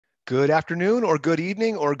Good afternoon or good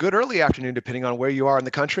evening or good early afternoon, depending on where you are in the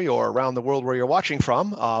country or around the world where you're watching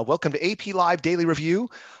from. Welcome to AP Live Daily Review.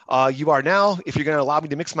 You are now, if you're going to allow me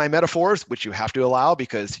to mix my metaphors, which you have to allow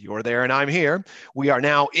because you're there and I'm here, we are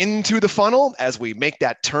now into the funnel as we make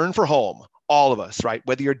that turn for home. All of us, right?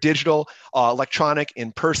 Whether you're digital, electronic,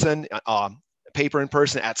 in person, paper in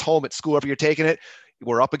person, at home, at school, wherever you're taking it,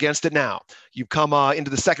 we're up against it now. You've come into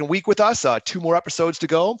the second week with us, 2 more episodes to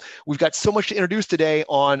go. We've got so much to introduce today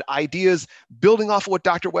on ideas building off of what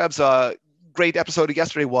Dr. Webb's great episode of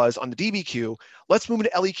yesterday was on the DBQ. Let's move into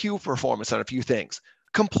LEQ performance on a few things.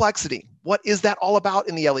 Complexity. What is that all about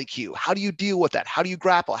in the LEQ? How do you deal with that? How do you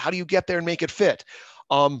grapple? How do you get there and make it fit?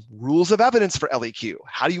 Rules of evidence for LEQ.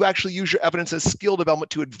 How do you actually use your evidence as skill development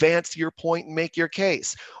to advance your point and make your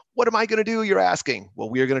case? What am I going to do, you're asking? Well,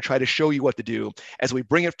 we are going to try to show you what to do as we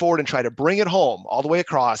bring it forward and try to bring it home all the way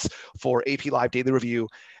across for AP Live Daily Review,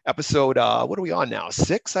 episode, what are we on now?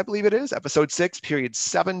 6, I believe it is. Episode 6, period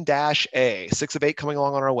 7-A, 6 of 8 coming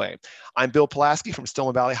along on our way. I'm Bill Pulaski from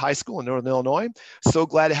Stillman Valley High School in Northern Illinois. So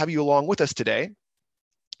glad to have you along with us today.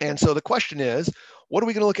 And so the question is, what are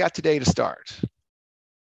we going to look at today to start?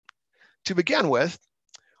 To begin with,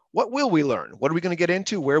 what will we learn? What are we going to get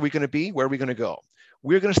into? Where are we going to be? Where are we going to go?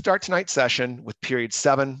 We're going to start tonight's session with period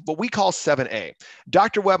 7, what we call 7A.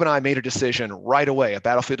 Dr. Webb and I made a decision right away, a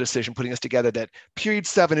battlefield decision, putting us together that period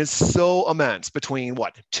 7 is so immense between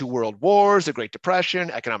what? 2 world wars, the Great Depression,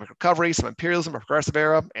 economic recovery, some imperialism, a progressive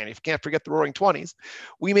era, and if you can't forget the Roaring Twenties,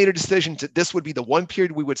 we made a decision that this would be the one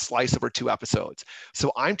period we would slice over 2 episodes.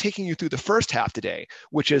 So I'm taking you through the first half today,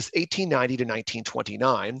 which is 1890 to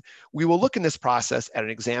 1929. We will look in this process at an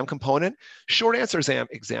exam component, short answer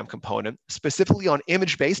exam component, specifically on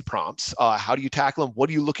image-based prompts. How do you tackle them? What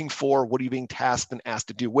are you looking for? What are you being tasked and asked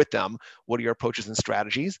to do with them? What are your approaches and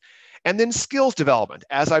strategies? And then skills development.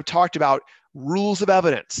 As I've talked about, rules of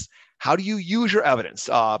evidence. How do you use your evidence?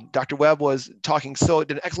 Dr. Webb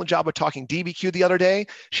did an excellent job of talking DBQ the other day.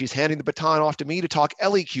 She's handing the baton off to me to talk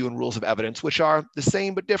LEQ and rules of evidence, which are the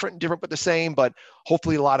same but different, different but the same, but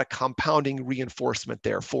hopefully a lot of compounding reinforcement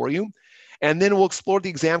there for you. And then we'll explore the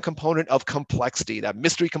exam component of complexity, that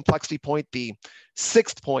mystery complexity point, the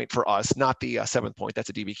 6th point for us, not the 7th point. That's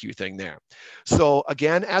a DBQ thing there. So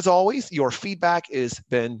again, as always, your feedback has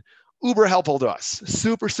been uber helpful to us,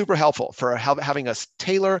 super, super helpful for having us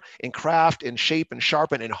tailor and craft and shape and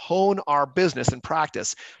sharpen and hone our business and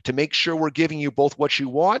practice to make sure we're giving you both what you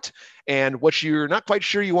want and what you're not quite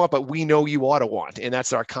sure you want, but we know you ought to want. And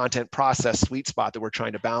that's our content process sweet spot that we're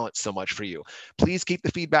trying to balance so much for you. Please keep the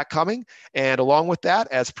feedback coming. And along with that,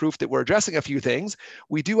 as proof that we're addressing a few things,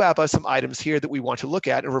 we do have some items here that we want to look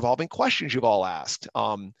at and revolving questions you've all asked.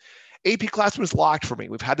 AP Classroom is locked for me.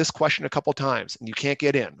 We've had this question a couple times and you can't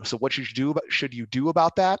get in. So what should you do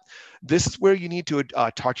about that? This is where you need to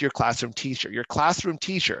talk to your classroom teacher. Your classroom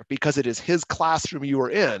teacher, because it is his classroom you are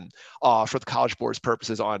in for the College Board's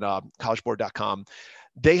purposes on collegeboard.com.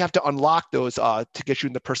 They have to unlock those to get you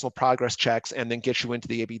in the personal progress checks and then get you into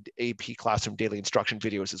the AP Classroom daily instruction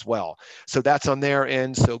videos as well. So that's on their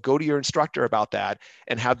end. So go to your instructor about that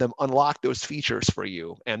and have them unlock those features for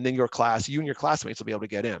you. And then you and your classmates will be able to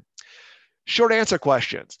get in. Short answer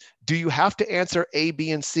questions. Do you have to answer A,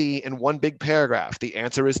 B, and C in one big paragraph? The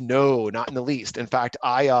answer is no, not in the least. In fact,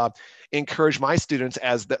 I encourage my students,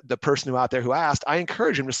 as the person out there who asked, I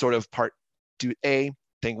encourage them to sort of do A,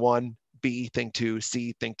 thing 1, B, thing 2,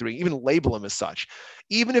 C, thing 3, even label them as such.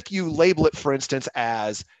 Even if you label it, for instance,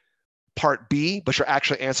 as part B, but you're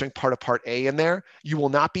actually answering part of part A in there, you will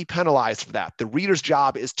not be penalized for that. The reader's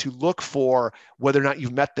job is to look for whether or not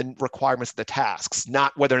you've met the requirements of the tasks,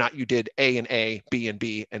 not whether or not you did A and A, B and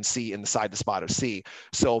B, and C inside the spot of C.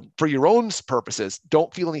 So for your own purposes,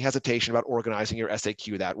 don't feel any hesitation about organizing your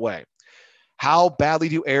SAQ that way. How badly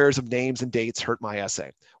do errors of names and dates hurt my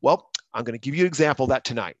essay? Well, I'm going to give you an example of that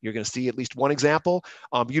tonight. You're going to see at least one example.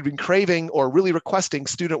 You've been craving or really requesting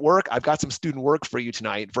student work. I've got some student work for you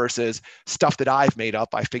tonight versus stuff that I've made up.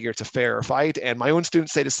 I figure it's a fair fight. And my own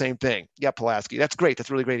students say the same thing. Yeah, Pulaski, that's great. That's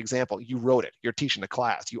a really great example. You wrote it. You're teaching the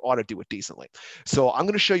class. You ought to do it decently. So I'm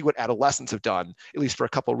going to show you what adolescents have done, at least for a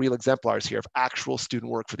couple of real exemplars here of actual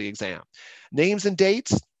student work for the exam. Names and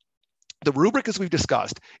dates. The rubric, as we've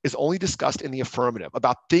discussed, is only discussed in the affirmative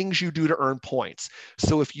about things you do to earn points.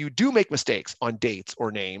 So if you do make mistakes on dates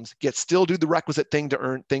or names, yet still do the requisite things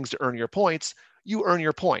to earn your points, you earn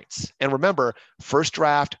your points. And remember, first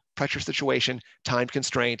draft, pressure situation, time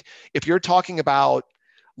constraint. If you're talking about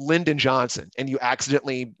Lyndon Johnson and you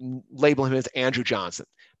accidentally label him as Andrew Johnson,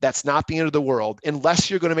 That's not the end of the world, unless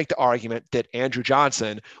you're going to make the argument that Andrew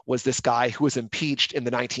Johnson was this guy who was impeached in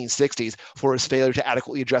the 1960s for his failure to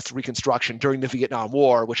adequately address Reconstruction during the Vietnam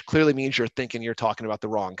War, which clearly means you're thinking you're talking about the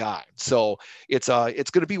wrong guy. So it's going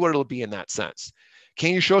to be what it'll be in that sense.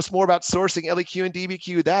 Can you show us more about sourcing LEQ and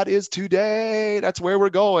DBQ? That is today. That's where we're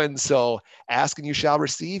going. So ask and you shall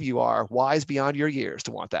receive. You are wise beyond your years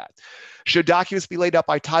to want that. Should documents be laid out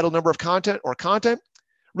by title, number of content, or content?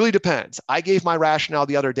 Really depends. I gave my rationale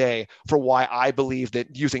the other day for why I believe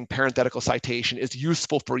that using parenthetical citation is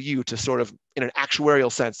useful for you to sort of, in an actuarial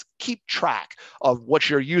sense, keep track of what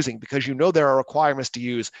you're using, because you know there are requirements to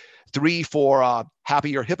use 3 for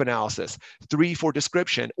happy or hip analysis, 3 for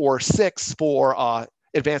description, or 6 for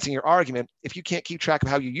advancing your argument. If you can't keep track of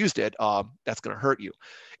how you used it, that's going to hurt you.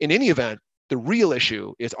 In any event, the real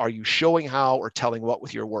issue is, are you showing how or telling what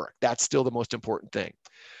with your work? That's still the most important thing.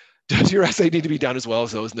 Does your essay need to be done as well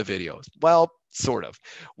as those in the videos? Well, sort of.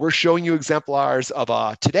 We're showing you exemplars of,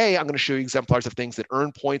 today I'm going to show you exemplars of things that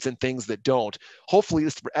earn points and things that don't. Hopefully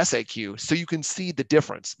this is for SAQ, so you can see the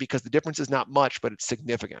difference, because the difference is not much, but it's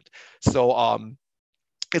significant. So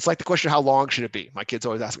it's like the question, how long should it be? My kids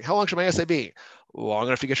always ask me, how long should my essay be? Long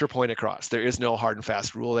enough to get your point across. There is no hard and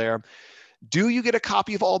fast rule there. Do you get a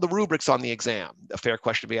copy of all the rubrics on the exam? A fair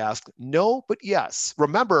question to be asked. No, but yes.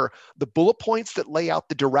 Remember, the bullet points that lay out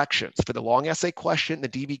the directions for the long essay question, the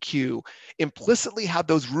DBQ, implicitly have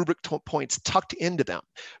those rubric points tucked into them.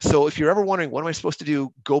 So if you're ever wondering, what am I supposed to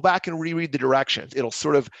do? Go back and reread the directions. It'll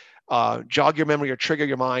sort of jog your memory or trigger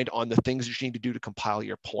your mind on the things you need to do to compile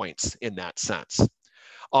your points in that sense.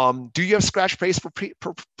 Do you have scratch paper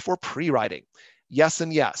for pre-writing? Yes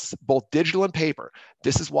and yes, both digital and paper.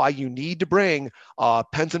 This is why you need to bring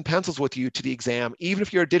pens and pencils with you to the exam, even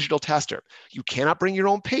if you're a digital tester. You cannot bring your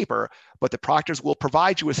own paper, but the proctors will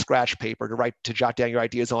provide you with scratch paper to jot down your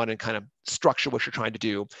ideas on and kind of structure what you're trying to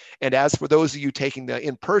do. And as for those of you taking the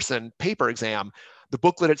in-person paper exam, the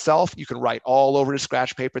booklet itself, you can write all over the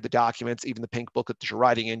scratch paper, the documents, even the pink booklet that you're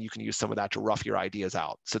writing in, you can use some of that to rough your ideas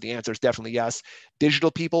out. So the answer is definitely yes.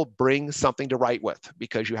 Digital people, bring something to write with,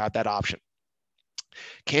 because you have that option.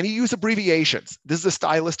 Can you use abbreviations? This is a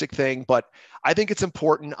stylistic thing, but I think it's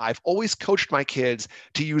important. I've always coached my kids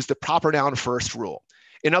to use the proper noun first rule.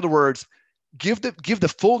 In other words, give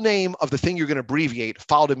the full name of the thing you're going to abbreviate,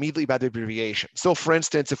 followed immediately by the abbreviation. So for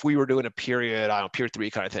instance, if we were doing a period, I don't know, period 3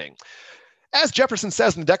 kind of thing. As Jefferson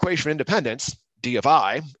says in the Declaration of Independence, D of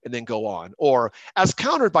I, and then go on. Or as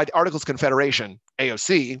countered by the Articles of Confederation,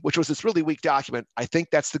 AOC, which was this really weak document, I think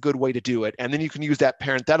that's the good way to do it. And then you can use that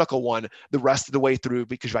parenthetical one the rest of the way through,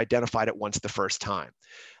 because you identified it once the first time.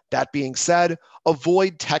 That being said,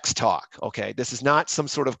 avoid text talk, okay? This is not some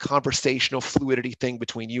sort of conversational fluidity thing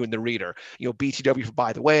between you and the reader. You know, BTW for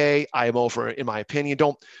by the way, IMO for in my opinion.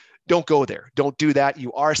 Don't go there. Don't do that.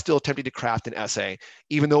 You are still attempting to craft an essay,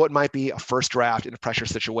 even though it might be a first draft in a pressure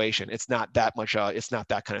situation. It's not that much, it's not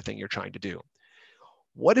that kind of thing you're trying to do.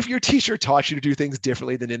 What if your teacher taught you to do things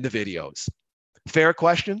differently than in the videos? Fair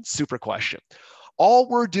question, super question. All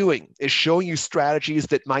we're doing is showing you strategies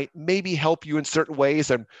that might maybe help you in certain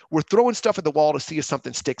ways, and we're throwing stuff at the wall to see if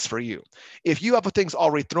something sticks for you. If you have things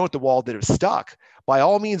already thrown at the wall that have stuck, by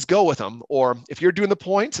all means go with them. Or if you're doing the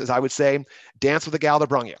points, as I would say, dance with the gal that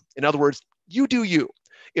brung you. In other words, you do you.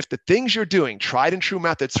 If the things you're doing, tried and true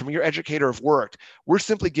methods from your educator have worked, we're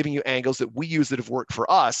simply giving you angles that we use that have worked for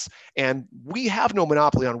us. And we have no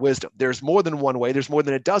monopoly on wisdom. There's more than one way. There's more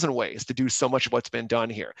than a dozen ways to do so much of what's been done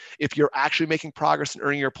here. If you're actually making progress and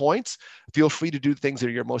earning your points, feel free to do things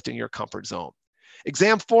that are most in your comfort zone.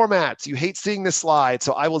 Exam formats. You hate seeing this slide,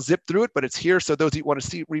 so I will zip through it, but it's here. So those of you who want to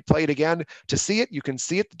see replay it again, to see it, you can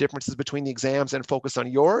see it, the differences between the exams, and focus on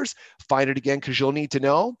yours. Find it again, because you'll need to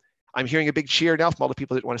know. I'm hearing a big cheer now from all the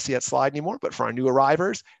people that want to see that slide anymore, but for our new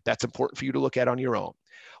arrivers, that's important for you to look at on your own.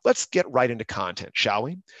 Let's get right into content, shall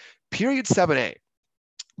we? Period 7A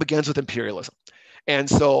begins with imperialism. And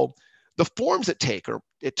so the forms it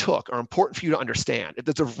took are important for you to understand.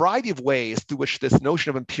 There's a variety of ways through which this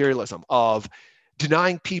notion of imperialism, of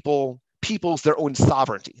denying peoples their own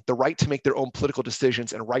sovereignty, the right to make their own political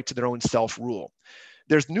decisions and right to their own self-rule.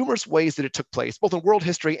 There's numerous ways that it took place, both in world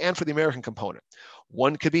history and for the American component.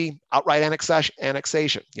 One could be outright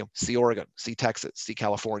annexation, see Oregon, see Texas, see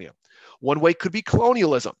California. One way could be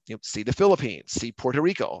colonialism, see the Philippines, see Puerto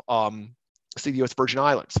Rico, see the U.S. Virgin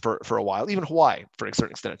Islands for a while, even Hawaii for a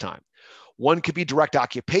certain extent of time. One could be direct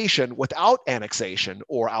occupation without annexation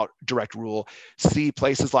or direct rule. See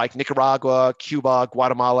places like Nicaragua, Cuba,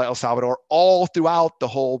 Guatemala, El Salvador, all throughout the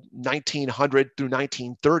whole 1900 through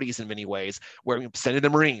 1930s in many ways, where we sending the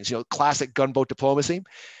Marines, classic gunboat diplomacy.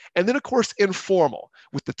 And then, of course, informal,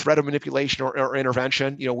 with the threat of manipulation or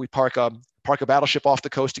intervention. We park a battleship off the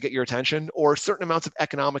coast to get your attention, or certain amounts of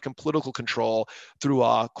economic and political control through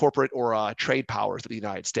corporate or trade powers of the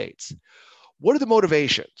United States. What are the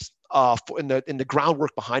motivations in the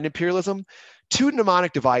groundwork behind imperialism? Two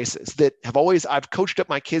mnemonic devices that I've coached up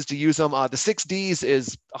my kids to use them. The 6Ds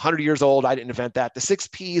is 100 years old. I didn't invent that. The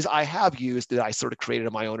 6Ps I have used that I sort of created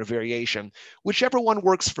on my own, a variation. Whichever one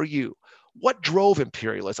works for you. What drove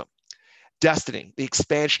imperialism? Destiny, the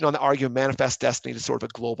expansion on the argument manifest destiny to sort of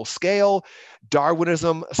a global scale.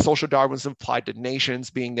 Darwinism, social Darwinism applied to nations,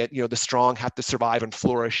 being that the strong have to survive and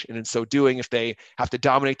flourish, and in so doing, if they have to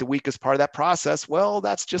dominate the weak as part of that process, well,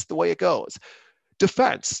 that's just the way it goes.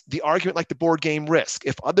 Defense, the argument like the board game Risk.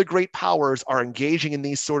 If other great powers are engaging in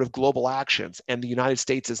these sort of global actions and the United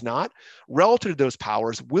States is not, relative to those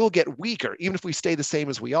powers will get weaker, even if we stay the same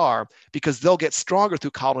as we are, because they'll get stronger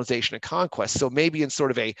through colonization and conquest. So maybe in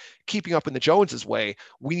sort of a keeping up in the Joneses way,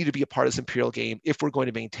 we need to be a part of this imperial game if we're going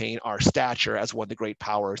to maintain our stature as one of the great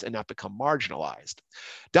powers and not become marginalized.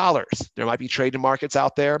 Dollars, there might be trade and markets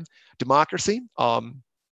out there. Democracy,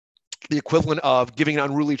 the equivalent of giving an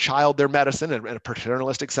unruly child their medicine in a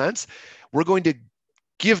paternalistic sense. We're going to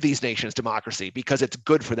give these nations democracy because it's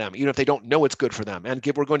good for them, even if they don't know it's good for them. And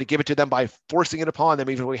we're going to give it to them by forcing it upon them,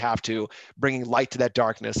 even if we have to, bringing light to that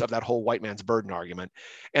darkness of that whole white man's burden argument.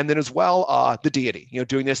 And then as well, the deity,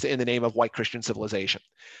 doing this in the name of white Christian civilization.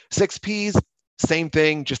 6Ps, same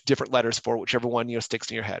thing, just different letters for whichever one sticks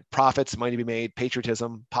in your head. Profits, money to be made,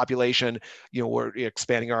 patriotism, population, we're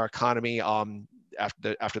expanding our economy,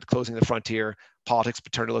 after the closing of the frontier, politics,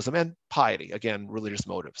 paternalism, and piety, again, religious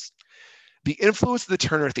motives. The influence of the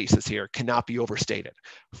Turner thesis here cannot be overstated.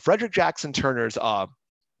 Frederick Jackson Turner's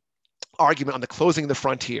argument on the closing of the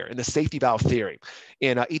frontier and the safety valve theory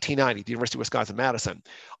in 1890 at the University of Wisconsin-Madison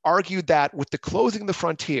argued that with the closing of the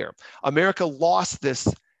frontier, America lost this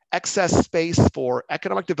excess space for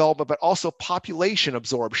economic development, but also population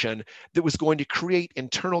absorption that was going to create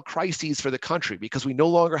internal crises for the country because we no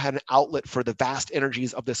longer had an outlet for the vast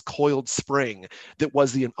energies of this coiled spring that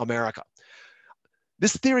was the America.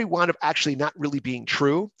 This theory wound up actually not really being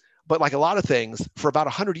true, but like a lot of things, for about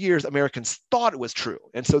 100 years, Americans thought it was true.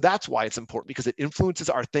 And so that's why it's important, because it influences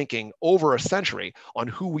our thinking over a century on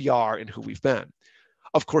who we are and who we've been.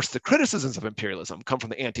 Of course, the criticisms of imperialism come from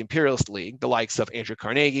the anti-imperialist league, the likes of Andrew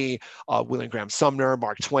Carnegie, William Graham Sumner,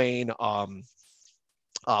 Mark Twain,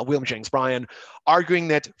 William Jennings Bryan, arguing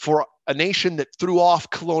that for a nation that threw off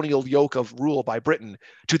colonial yoke of rule by Britain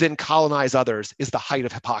to then colonize others is the height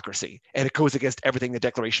of hypocrisy. And it goes against everything the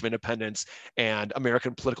Declaration of Independence and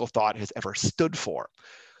American political thought has ever stood for.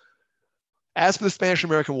 As for the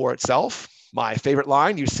Spanish-American War itself, my favorite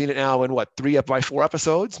line, you've seen it now in 3 of my 4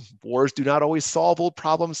 episodes. Wars do not always solve old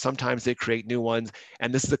problems. Sometimes they create new ones.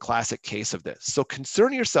 And this is a classic case of this. So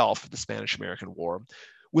concern yourself with the Spanish-American War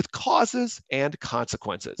with causes and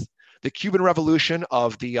consequences. The Cuban Revolution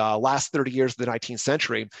of the last 30 years of the 19th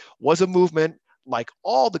century was a movement like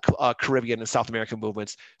all the Caribbean and South American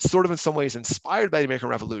movements, sort of in some ways inspired by the American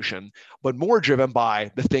Revolution, but more driven by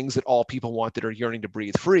the things that all people want that are yearning to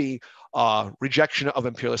breathe free, rejection of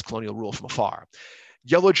imperialist colonial rule from afar.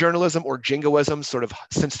 Yellow journalism or jingoism, sort of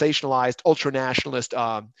sensationalized, ultra-nationalist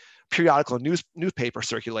periodical and newspaper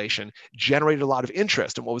circulation generated a lot of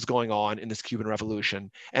interest in what was going on in this Cuban Revolution.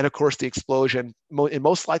 And of course, the explosion, and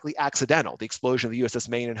most likely accidental, the explosion of the USS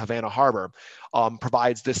Maine in Havana Harbor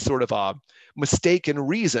provides this sort of a mistaken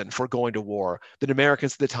reason for going to war that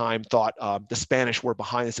Americans at the time thought the Spanish were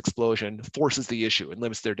behind this explosion, forces the issue and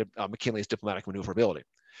limits their McKinley's diplomatic maneuverability.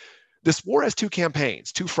 This war has 2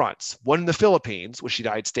 campaigns, 2 fronts, one in the Philippines, which the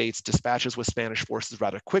United States dispatches with Spanish forces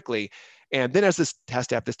rather quickly, and then has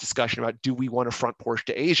to have this discussion about, do we want to front porch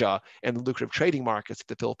to Asia and the lucrative trading markets that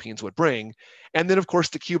the Philippines would bring? And then, of course,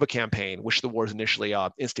 the Cuba campaign, which the war is initially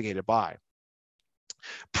instigated by.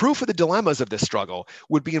 Proof of the dilemmas of this struggle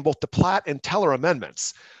would be in both the Platt and Teller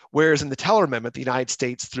amendments, whereas in the Teller Amendment, the United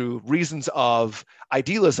States, through reasons of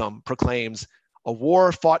idealism, proclaims a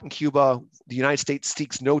war fought in Cuba, the United States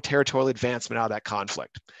seeks no territorial advancement out of that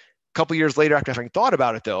conflict. A couple years later, after having thought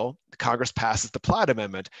about it, though, Congress passes the Platt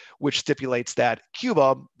Amendment, which stipulates that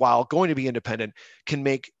Cuba, while going to be independent,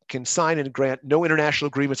 can sign and grant no international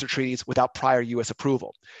agreements or treaties without prior U.S.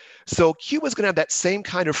 approval. So Cuba's going to have that same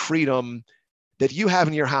kind of freedom that you have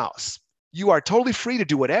in your house. You are totally free to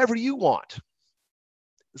do whatever you want,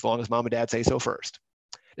 as long as mom and dad say so first.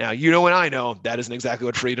 Now, you know and I know that isn't exactly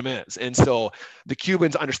what freedom is. And so the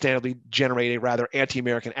Cubans understandably generate a rather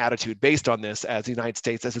anti-American attitude based on this, as the United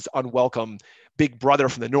States as this unwelcome big brother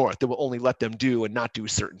from the North that will only let them do and not do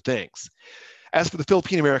certain things. As for the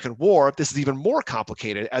Philippine-American War, this is even more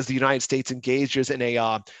complicated as the United States engages in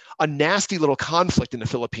a nasty little conflict in the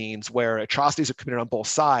Philippines where atrocities are committed on both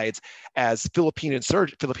sides as Filipino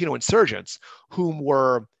insurgents, whom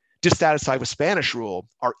were dissatisfied with Spanish rule,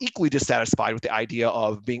 are equally dissatisfied with the idea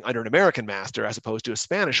of being under an American master as opposed to a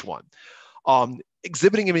Spanish one,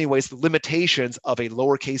 exhibiting in many ways the limitations of a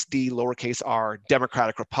lowercase d, lowercase r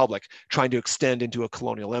democratic republic trying to extend into a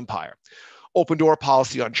colonial empire. Open door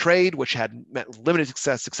policy on trade, which had met limited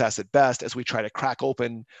success at best as we try to crack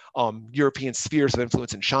open European spheres of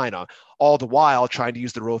influence in China, all the while trying to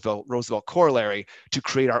use the Roosevelt corollary to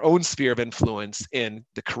create our own sphere of influence in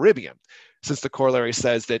the Caribbean, since the corollary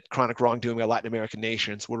says that chronic wrongdoing by Latin American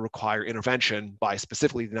nations would require intervention by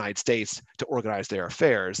specifically the United States to organize their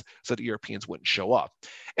affairs so that Europeans wouldn't show up.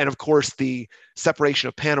 And of course, the separation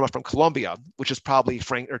of Panama from Colombia, which is probably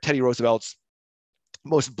Teddy Roosevelt's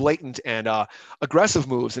most blatant and aggressive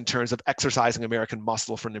moves in terms of exercising American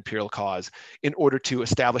muscle for an imperial cause in order to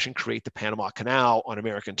establish and create the Panama Canal on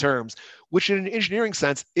American terms, which in an engineering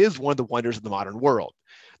sense is one of the wonders of the modern world.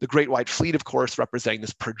 The Great White Fleet, of course, representing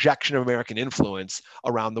this projection of American influence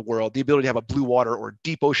around the world, the ability to have a blue water or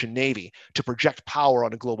deep ocean navy to project power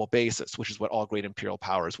on a global basis, which is what all great imperial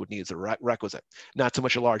powers would need as a requisite. Not so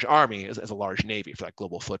much a large army as a large navy for that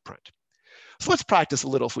global footprint. So let's practice a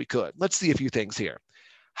little if we could. Let's see a few things here.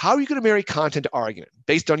 How are you going to marry content to argument?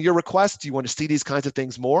 Based on your requests, you want to see these kinds of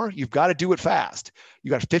things more? You've got to do it fast.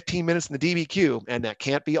 You got 15 minutes in the DBQ, and that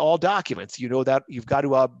can't be all documents. You know that you've got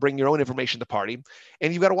to bring your own information to the party,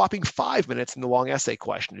 and you've got a whopping 5 minutes in the long essay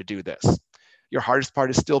question to do this. Your hardest part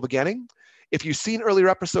is still beginning. If you've seen earlier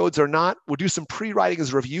episodes or not, we'll do some pre-writing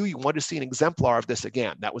as a review. You want to see an exemplar of this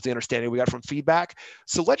again. That was the understanding we got from feedback.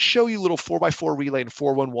 So let's show you a little 4x4 relay and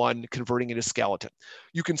 411 converting into skeleton.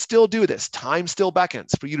 You can still do this. Time still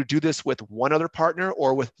beckons for you to do this with one other partner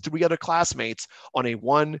or with 3 other classmates on a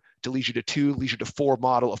 1 to lead you to 2, lead you to 4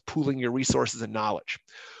 model of pooling your resources and knowledge.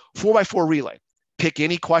 4x4 relay. Pick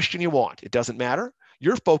any question you want. It doesn't matter.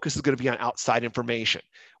 Your focus is going to be on outside information.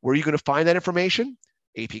 Where are you going to find that information?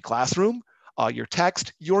 AP Classroom. Your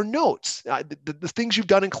text, your notes, the things you've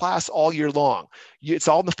done in class all year long. It's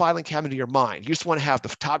all in the filing cabinet of your mind. You just want to have the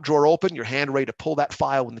top drawer open, your hand ready to pull that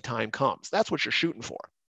file when the time comes. That's what you're shooting for.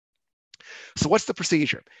 So what's the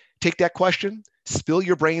procedure? Take that question, spill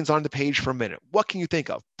your brains on the page for a minute. What can you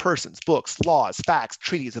think of? Persons, books, laws, facts,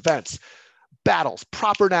 treaties, events, battles,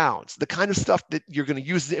 proper nouns, the kind of stuff that you're going to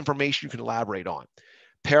use as information you can elaborate on.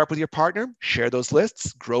 Pair up with your partner, share those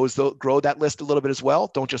lists, grow that list a little bit as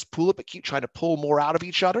well. Don't just pool it, but keep trying to pull more out of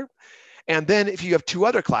each other. And then if you have 2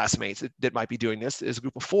 other classmates that might be doing this as a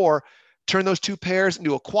group of 4, turn those 2 pairs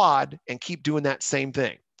into a quad and keep doing that same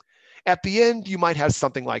thing. At the end, you might have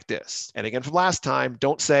something like this. And again, from last time,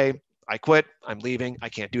 don't say, I quit, I'm leaving, I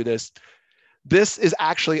can't do this. This is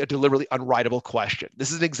actually a deliberately unwritable question.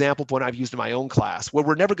 This is an example of one I've used in my own class where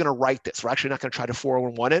we're never going to write this. We're actually not going to try to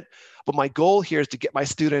 411 it. But my goal here is to get my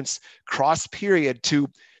students cross period to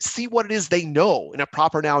see what it is they know in a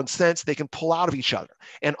proper noun sense they can pull out of each other.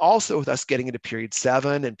 And also with us getting into period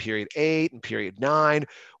 7 and period 8 and period 9,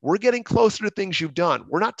 we're getting closer to things you've done.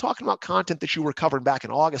 We're not talking about content that you were covering back in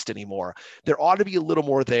August anymore. There ought to be a little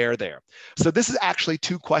more there. So this is actually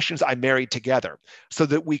 2 questions I married together so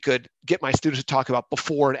that we could get my students to talk about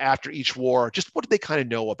before and after each war, just what do they kind of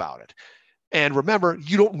know about it. And remember,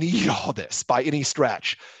 you don't need all this by any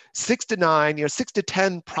stretch. 6 to 9, 6 to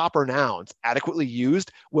 10 proper nouns adequately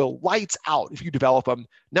used will lights out if you develop them,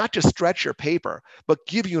 not just stretch your paper, but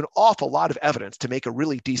give you an awful lot of evidence to make a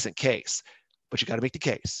really decent case. But you got to make the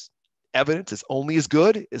case. Evidence is only as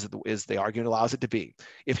good as the argument allows it to be.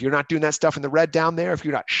 If you're not doing that stuff in the red down there, if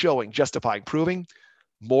you're not showing, justifying, proving,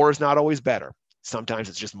 more is not always better. Sometimes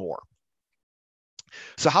it's just more.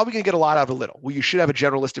 So how are we going to get a lot out of a little? Well, you should have a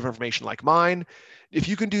general list of information like mine. If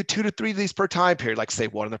you can do 2 to 3 of these per time period, like say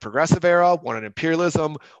 1 in the Progressive Era, 1 in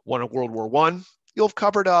imperialism, 1 in World War I, you'll have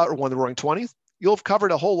covered, or 1 in the Roaring Twenties, you'll have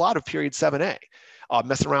covered a whole lot of period 7A.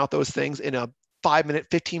 Messing around with those things in a 5-minute,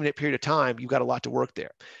 15-minute period of time, you've got a lot to work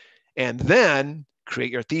there. And then create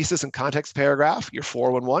your thesis and context paragraph, your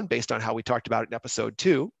 411, based on how we talked about it in episode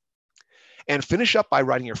 2. And finish up by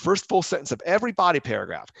writing your first full sentence of every body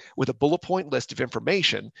paragraph with a bullet point list of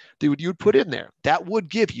information that you'd put in there. That would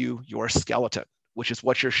give you your skeleton, which is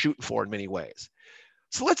what you're shooting for in many ways.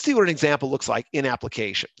 So let's see what an example looks like in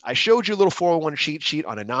application. I showed you a little 401 cheat sheet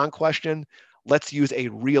on a non-question. Let's use a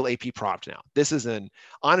real AP prompt now. This is an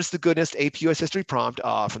honest-to-goodness ap-u.s history prompt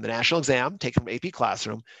from the national exam, taken from AP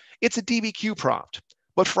Classroom. It's a DBQ prompt.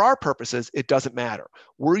 But for our purposes, it doesn't matter.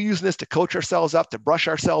 We're using this to coach ourselves up, to brush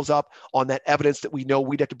ourselves up on that evidence that we know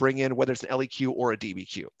we'd have to bring in, whether it's an LEQ or a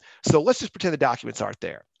DBQ. So let's just pretend the documents aren't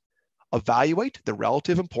there. Evaluate the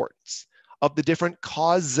relative importance of the different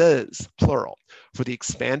causes, plural, for the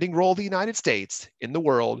expanding role of the United States in the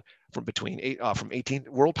world from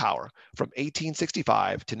world power from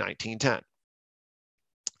 1865 to 1910.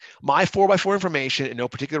 My 4x4 information in no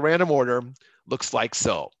particular random order looks like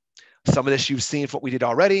so. Some of this you've seen from what we did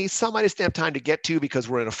already. Some I just didn't have time to get to because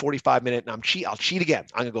we're in a 45-minute, and I'll cheat again.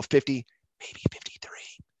 I'm gonna go 50, maybe 53,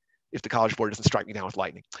 if the College Board doesn't strike me down with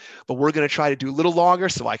lightning. But we're gonna try to do a little longer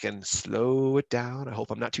so I can slow it down. I hope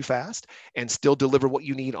I'm not too fast, and still deliver what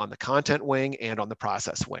you need on the content wing and on the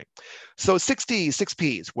process wing. So 6 Ds, 6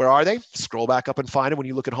 Ps, where are they? Scroll back up and find them when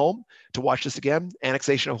you look at home to watch this again.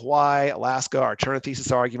 Annexation of Hawaii, Alaska, our turn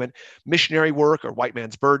thesis argument, missionary work or white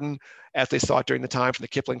man's burden, as they saw it during the time from the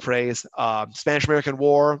Kipling phrase, Spanish-American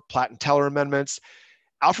War, Platt and Teller amendments,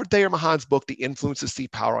 Alfred Thayer Mahan's book, The Influence of Sea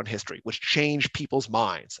Power on History, which changed people's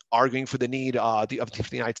minds, arguing for the need of the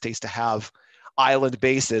United States to have island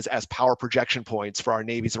bases as power projection points for our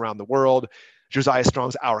navies around the world. Josiah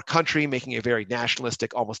Strong's Our Country, making a very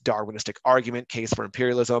nationalistic, almost Darwinistic argument, case for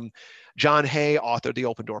imperialism. John Hay authored The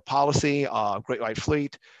Open Door Policy, Great White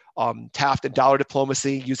Fleet. Taft and dollar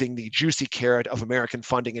diplomacy, using the juicy carrot of American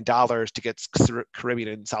funding in dollars to get Caribbean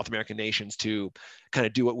and South American nations to kind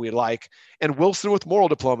of do what we like. And Wilson with moral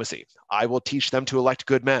diplomacy. I will teach them to elect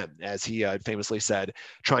good men, as he famously said,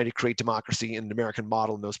 trying to create democracy in an American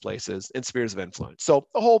model in those places, and spheres of influence. So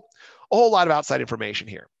a whole lot of outside information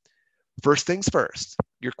here. First things first,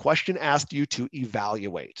 your question asked you to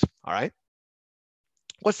evaluate, all right?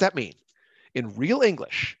 What's that mean? In real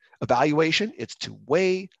English, evaluation, it's to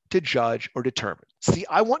weigh, to judge, or determine. See,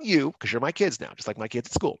 I want you, because you're my kids now, just like my kids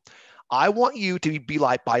at school, I want you to be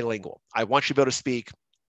like bilingual. I want you to be able to speak,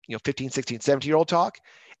 15, 16, 17-year-old talk,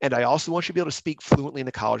 and I also want you to be able to speak fluently in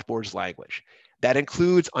the College Board's language. That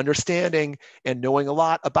includes understanding and knowing a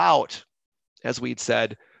lot about, as we'd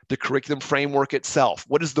said, the curriculum framework itself.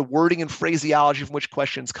 What is the wording and phraseology from which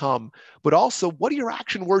questions come, but also what are your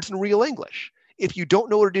action words in real English? If you don't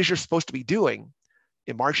know what it is you're supposed to be doing,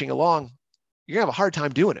 in marching along, you're gonna have a hard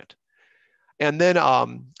time doing it. And then,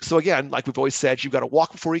 so again, like we've always said, you've got to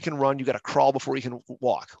walk before you can run, you got to crawl before you can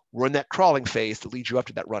walk. We're in that crawling phase that leads you up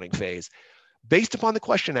to that running phase. Based upon the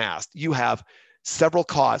question asked, you have several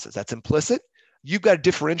causes. That's implicit. You've got to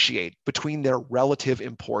differentiate between their relative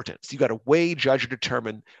importance. You've got to weigh, judge, or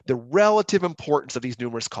determine the relative importance of these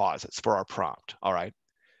numerous causes for our prompt, all right?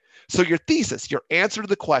 So your thesis, your answer to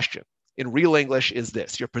the question, in real English is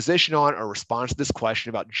this: your position on or response to this question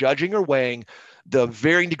about judging or weighing the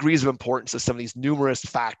varying degrees of importance of some of these numerous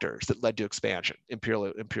factors that led to expansion,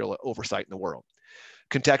 imperial oversight in the world.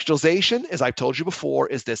 Contextualization, as I've told you before,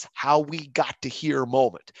 is this how we got to here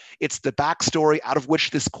moment. It's the backstory out of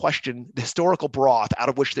which this question, the historical broth out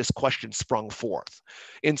of which this question sprung forth.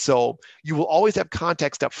 And so you will always have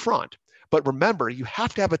context up front, but remember, you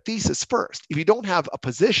have to have a thesis first. If you don't have a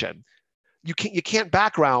position, you can't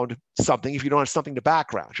background something if you don't have something to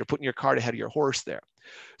background. You're putting your cart ahead of your horse there.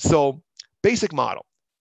 So basic model,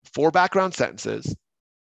 4 background sentences,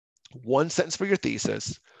 1 sentence for your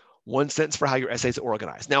thesis, 1 sentence for how your essay is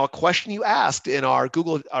organized. Now, a question you asked in our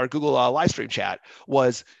Google live stream chat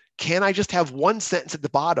was, can I just have 1 sentence at the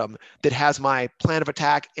bottom that has my plan of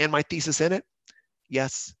attack and my thesis in it?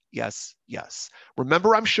 Yes, yes, yes.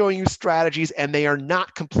 Remember, I'm showing you strategies and they are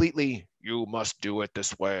not completely, you must do it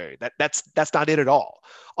this way. That's not it at all.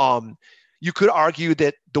 You could argue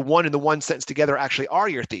that the 1 and the 1 sentence together actually are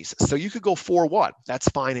your thesis. So you could go 4-1. That's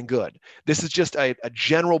fine and good. This is just a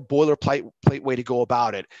general boilerplate way to go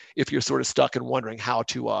about it if you're sort of stuck and wondering how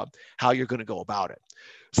you're going to go about it.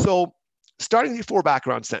 So starting with your 4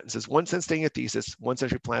 background sentences, 1 sentence stating a thesis, 1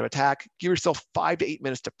 sentence your plan of attack, give yourself 5 to 8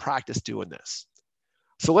 minutes to practice doing this.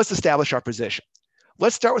 So let's establish our position.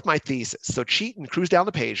 Let's start with my thesis. So cheat and cruise down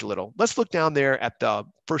the page a little. Let's look down there at the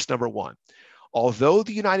first number 1. Although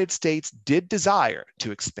the United States did desire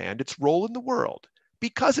to expand its role in the world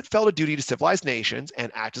because it felt a duty to civilized nations and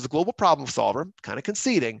act as a global problem solver, kind of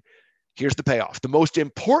conceding, here's the payoff. The most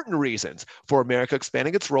important reasons for America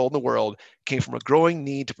expanding its role in the world came from a growing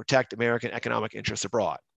need to protect American economic interests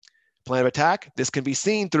abroad. Plan of attack, this can be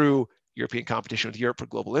seen through European competition with Europe for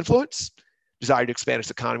global influence, desire to expand its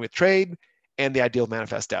economy with trade, and the ideal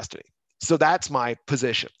manifest destiny. So that's my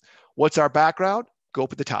position. What's our background? Go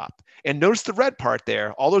up at the top. And notice the red part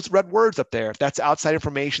there, all those red words up there, that's outside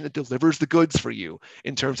information that delivers the goods for you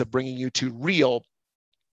in terms of bringing you to real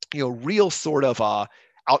sort of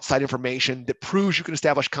outside information that proves you can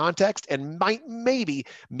establish context and might maybe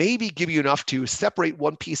give you enough to separate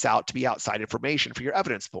one piece out to be outside information for your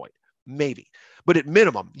evidence point. Maybe. But at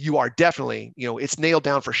minimum, you are definitely, it's nailed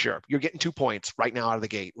down for sure. You're getting 2 points right now out of the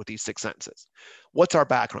gate with these 6 sentences. What's our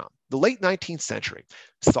background? The late 19th century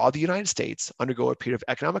saw the United States undergo a period of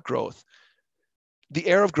economic growth. The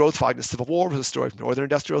era of growth following the Civil War was a story of Northern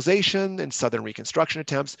industrialization and Southern Reconstruction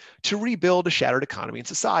attempts to rebuild a shattered economy and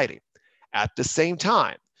society. At the same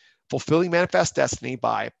time, fulfilling manifest destiny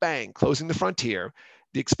by, bang, closing the frontier,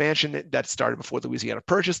 the expansion that started before the Louisiana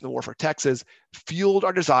Purchase and the war for Texas fueled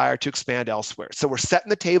our desire to expand elsewhere. So we're setting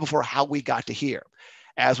the table for how we got to here.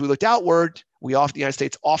 As we looked outward, the United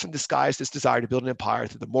States often disguised this desire to build an empire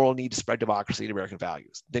through the moral need to spread democracy and American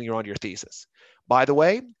values. Then you're on to your thesis. By the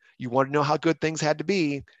way, you want to know how good things had to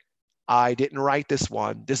be. I didn't write this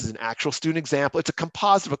one. This is an actual student example. It's a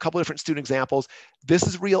composite of a couple of different student examples. This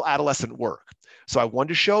is real adolescent work. So I wanted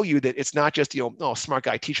to show you that it's not just, smart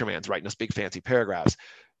guy teacher man's writing us big fancy paragraphs.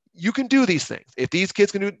 You can do these things. If these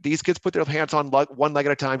kids can do, these kids put their hands on one leg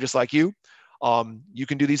at a time, just like you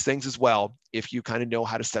can do these things as well if you kind of know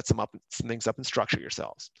how to set some things up and structure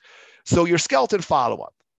yourselves. So your skeleton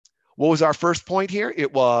follow-up. What was our first point here?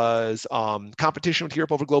 It was competition with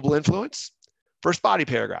Europe over global influence. First body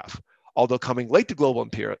paragraph. Although coming late to global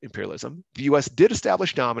imperialism, the U.S. did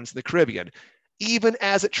establish dominance in the Caribbean, even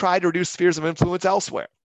as it tried to reduce spheres of influence elsewhere.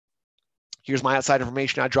 Here's my outside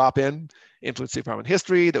information I drop in, influence department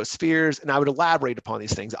history, those spheres, and I would elaborate upon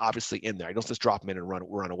these things obviously in there. I don't just drop them in and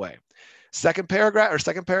run away. Second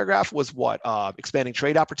paragraph was what? Expanding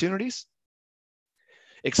trade opportunities.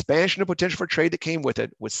 Expansion and potential for trade that came with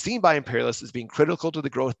it was seen by imperialists as being critical to the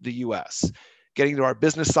growth of the U.S. Getting to our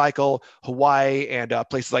business cycle, Hawaii and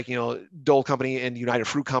places like, Dole Company and United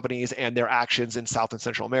Fruit Companies and their actions in South and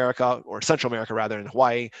Central America, or Central America rather than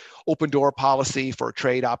Hawaii, open door policy for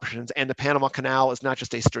trade options, and the Panama Canal is not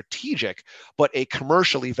just a strategic, but a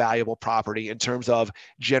commercially valuable property in terms of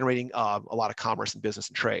generating a lot of commerce and business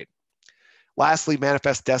and trade. Lastly,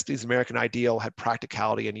 manifest destiny's American ideal had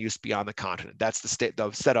practicality and use beyond the continent. That's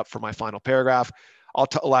the setup for my final paragraph. I'll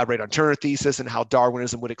elaborate on Turner thesis and how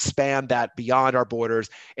Darwinism would expand that beyond our borders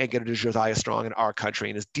and get into Josiah Strong in our country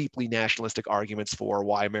and his deeply nationalistic arguments for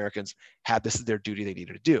why Americans had this as their duty they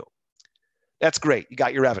needed to do. That's great. You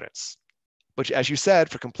got your evidence. But as you said,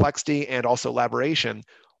 for complexity and also elaboration,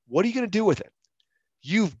 what are you going to do with it?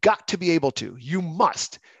 You've got to be able to, you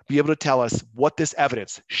must be able to tell us what this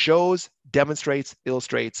evidence shows, demonstrates,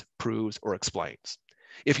 illustrates, proves, or explains.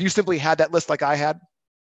 If you simply had that list like I had,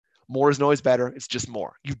 more is always better. It's just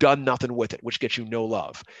more. You've done nothing with it, which gets you no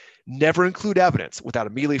love. Never include evidence without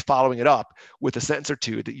immediately following it up with a sentence or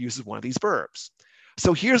two that uses one of these verbs.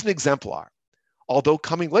 So here's an exemplar. Although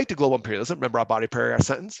coming late to global imperialism, remember our body paragraph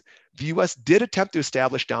sentence, the U.S. did attempt to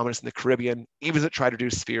establish dominance in the Caribbean, even as it tried to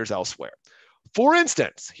reduce spheres elsewhere. For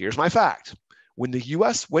instance, here's my fact. When the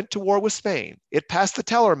U.S. went to war with Spain, it passed the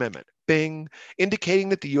Teller Amendment, bing, indicating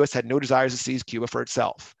that the U.S. had no desires to seize Cuba for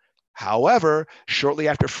itself. However, shortly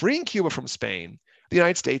after freeing Cuba from Spain, the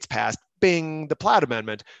United States passed, bing, the Platt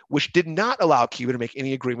Amendment, which did not allow Cuba to make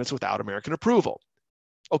any agreements without American approval.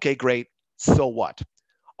 Okay, great. So what?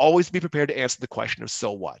 Always be prepared to answer the question of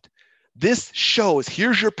so what. This shows,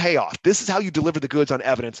 here's your payoff. This is how you deliver the goods on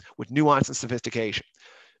evidence with nuance and sophistication.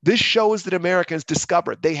 This shows that Americans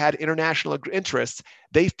discovered they had international interests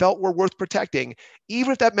they felt were worth protecting,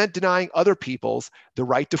 even if that meant denying other peoples the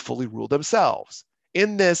right to fully rule themselves.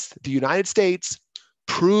 In this, the United States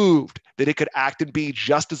proved that it could act and be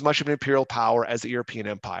just as much of an imperial power as the European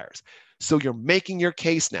empires. So you're making your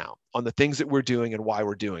case now on the things that we're doing and why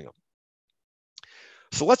we're doing them.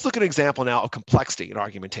 So let's look at an example now of complexity in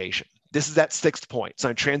argumentation. This is that 6th point. So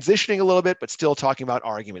I'm transitioning a little bit, but still talking about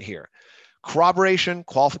argument here. Corroboration,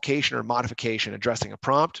 qualification, or modification addressing a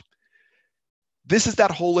prompt. This is that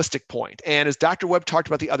holistic point. And as Dr. Webb talked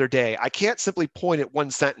about the other day, I can't simply point at one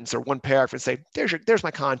sentence or one paragraph and say, there's my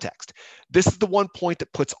context. This is the one point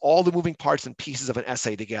that puts all the moving parts and pieces of an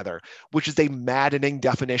essay together, which is a maddening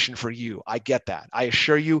definition for you. I get that. I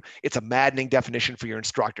assure you, it's a maddening definition for your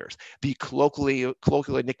instructors. The colloquially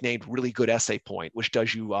nicknamed really good essay point, which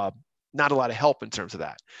does you not a lot of help in terms of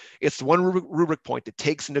that. It's the one rubric point that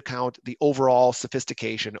takes into account the overall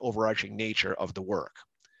sophistication, overarching nature of the work.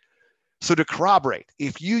 So to corroborate,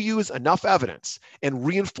 if you use enough evidence and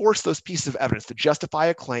reinforce those pieces of evidence to justify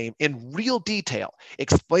a claim in real detail,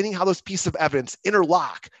 explaining how those pieces of evidence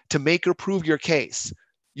interlock to make or prove your case,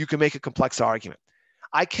 you can make a complex argument.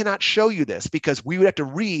 I cannot show you this because we would have to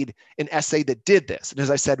read an essay that did this. And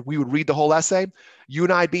as I said, we would read the whole essay. You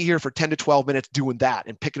and I'd be here for 10 to 12 minutes doing that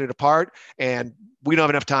and picking it apart. And we don't have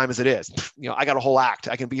enough time as it is. I got a whole act.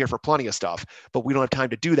 I can be here for plenty of stuff, but we don't have time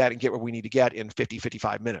to do that and get where we need to get in 50,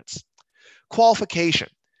 55 minutes. Qualification.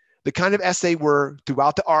 The kind of essay where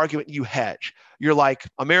throughout the argument you hedge. You're like,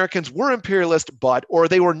 Americans were imperialist, but, or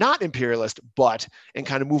they were not imperialist, but, and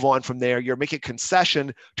kind of move on from there. You're making a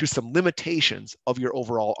concession to some limitations of your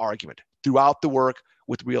overall argument throughout the work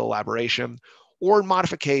with real elaboration, or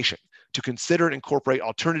modification to consider and incorporate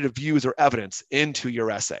alternative views or evidence into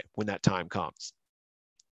your essay when that time comes.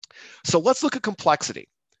 So let's look at complexity.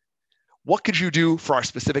 What could you do for our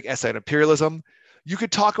specific essay on imperialism? You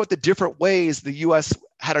could talk about the different ways the US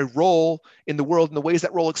had a role in the world and the ways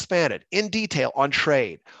that role expanded in detail on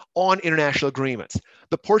trade, on international agreements,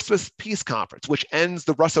 the Portsmouth Peace Conference, which ends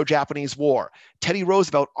the Russo-Japanese War. Teddy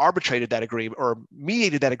Roosevelt arbitrated that agreement or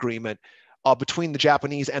mediated that agreement between the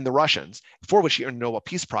Japanese and the Russians, for which he earned the Nobel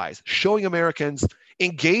Peace Prize, showing Americans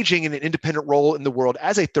engaging in an independent role in the world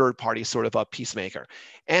as a third party sort of a peacemaker.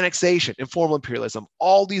 Annexation, informal imperialism,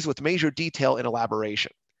 all these with major detail and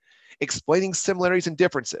elaboration. Explaining similarities and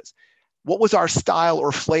differences. What was our style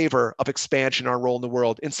or flavor of expansion, our role in the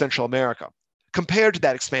world in Central America, compared to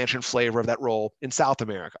that expansion flavor of that role in South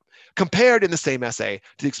America, compared in the same essay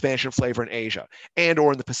to the expansion flavor in Asia and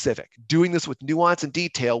or in the Pacific. Doing this with nuance and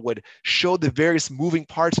detail would show the various moving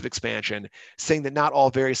parts of expansion, saying that not all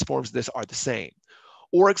various forms of this are the same.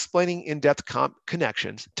 Or explaining in-depth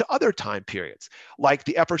connections to other time periods, like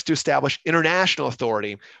the efforts to establish international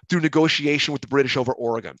authority through negotiation with the British over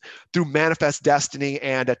Oregon, through Manifest Destiny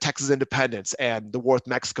and Texas independence and the war with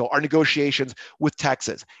Mexico, our negotiations with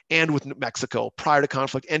Texas and with Mexico prior to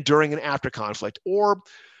conflict and during and after conflict, or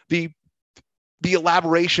the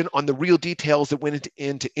elaboration on the real details that went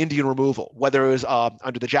into Indian removal, whether it was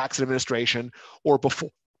under the Jackson administration or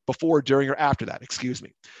before, during, or after that, excuse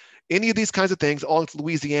me. Any of these kinds of things, all in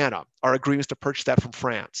Louisiana, are agreements to purchase that from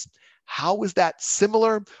France. How is that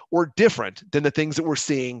similar or different than the things that we're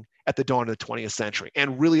seeing at the dawn of the 20th century?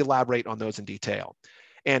 And really elaborate on those in detail.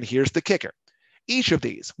 And here's the kicker. Each of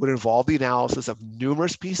these would involve the analysis of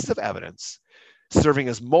numerous pieces of evidence, serving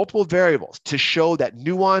as multiple variables to show that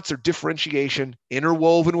nuance or differentiation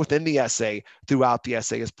interwoven within the essay throughout the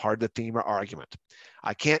essay as part of the theme or argument.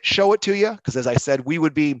 I can't show it to you because, as I said, we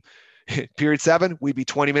would be period 7, we'd be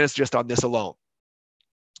 20 minutes just on this alone.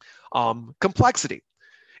 Complexity,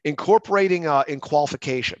 incorporating in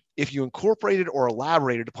qualification. If you incorporated or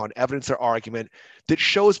elaborated upon evidence or argument that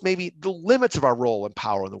shows maybe the limits of our role and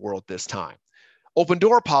power in the world this time. Open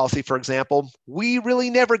door policy, for example, we really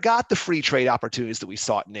never got the free trade opportunities that we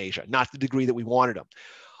sought in Asia, not to the degree that we wanted them.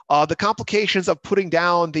 The complications of putting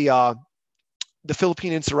down the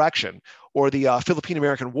Philippine insurrection or the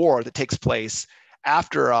Philippine-American War that takes place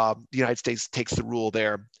after the United States takes the rule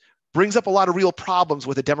there, brings up a lot of real problems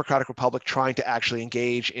with the Democratic Republic trying to actually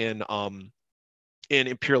engage in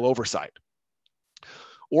imperial oversight.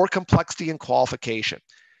 Or complexity and qualification.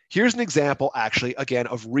 Here's an example, actually, again,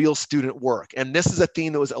 of real student work. And this is a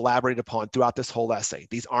theme that was elaborated upon throughout this whole essay.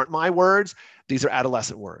 These aren't my words. These are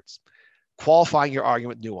adolescent words. Qualifying your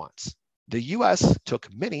argument with nuance. The US took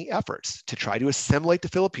many efforts to try to assimilate the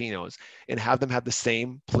Filipinos and have them have the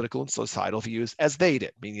same political and societal views as they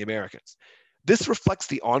did, meaning the Americans. This reflects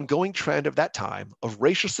the ongoing trend of that time of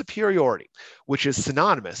racial superiority, which is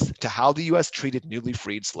synonymous to how the US treated newly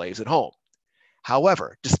freed slaves at home.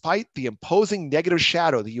 However, despite the imposing negative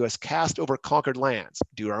shadow the US cast over conquered lands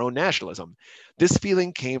due to our own nationalism, this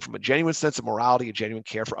feeling came from a genuine sense of morality and genuine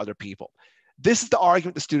care for other people. This is the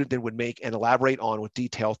argument the student then would make and elaborate on with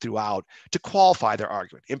detail throughout to qualify their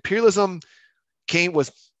argument. Imperialism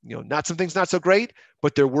was not some things not so great,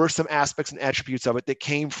 but there were some aspects and attributes of it that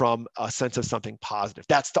came from a sense of something positive.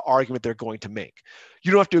 That's the argument they're going to make.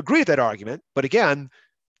 You don't have to agree with that argument, but again,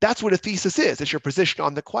 that's what a thesis is. It's your position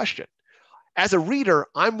on the question. As a reader,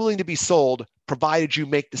 I'm willing to be sold provided you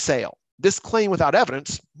make the sale. This claim without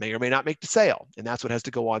evidence may or may not make the sale, and that's what has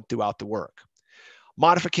to go on throughout the work.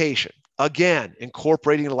 Modification. Again,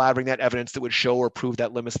 incorporating and elaborating that evidence that would show or prove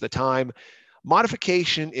that limits the time.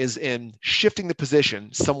 Modification is in shifting the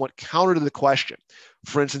position somewhat counter to the question.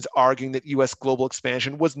 For instance, arguing that US global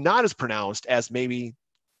expansion was not as pronounced as maybe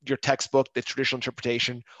your textbook, the traditional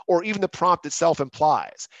interpretation, or even the prompt itself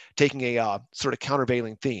implies, taking a sort of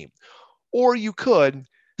countervailing theme. Or you could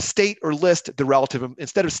state or list the relative,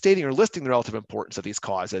 instead of stating or listing the relative importance of these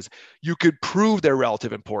causes, you could prove their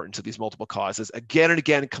relative importance of these multiple causes again and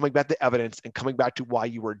again, coming back to evidence and coming back to why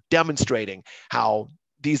you were demonstrating how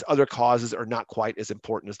these other causes are not quite as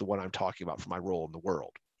important as the one I'm talking about for my role in the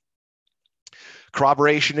world.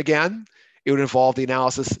 Corroboration, again, it would involve the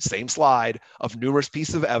analysis, same slide, of numerous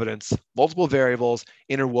pieces of evidence, multiple variables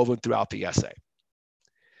interwoven throughout the essay.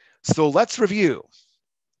 So let's review.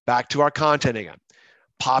 Back to our content again.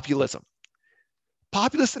 Populism.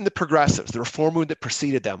 Populists and the progressives, the reform movement that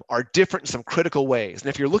preceded them, are different in some critical ways. And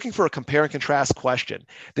if you're looking for a compare and contrast question,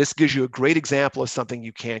 this gives you a great example of something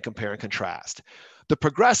you can compare and contrast. The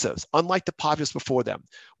progressives, unlike the populists before them,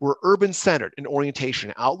 were urban-centered in orientation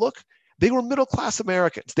and outlook. They were middle-class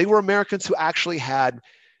Americans. They were Americans who actually had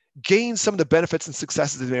gained some of the benefits and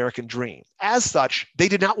successes of the American dream. As such, they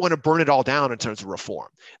did not want to burn it all down in terms of reform.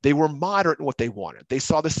 They were moderate in what they wanted. They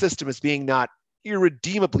saw the system as being not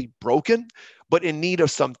irredeemably broken, but in need of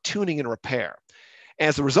some tuning and repair.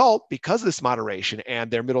 As a result, because of this moderation and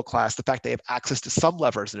their middle class, the fact they have access to some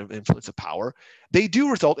levers and influence of power, they do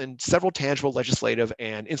result in several tangible legislative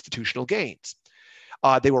and institutional gains.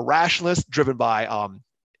 They were rationalists driven by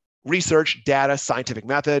research, data, scientific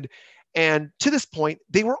method. And to this point,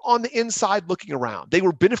 they were on the inside looking around. They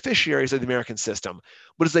were beneficiaries of the American system.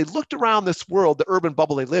 But as they looked around this world, the urban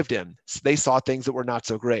bubble they lived in, they saw things that were not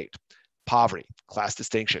so great. Poverty, class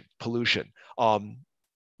distinction, pollution,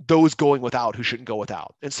 those going without who shouldn't go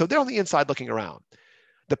without. And so they're on the inside looking around.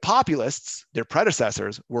 The populists, their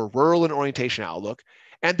predecessors, were rural in orientation outlook,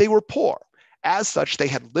 and they were poor. As such, they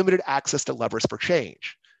had limited access to levers for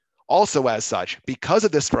change. Also, as such, because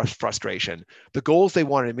of this frustration, the goals they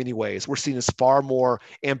wanted in many ways were seen as far more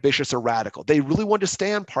ambitious or radical. They really wanted to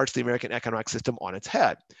stand parts of the American economic system on its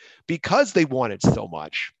head. Because they wanted so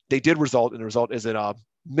much, they did result, and the result is in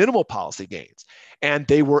minimal policy gains. And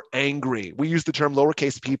they were angry. We use the term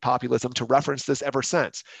lowercase p populism to reference this ever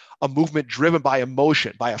since. A movement driven by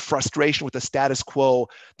emotion, by a frustration with the status quo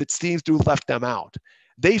that seems to have left them out.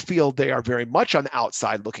 They feel they are very much on the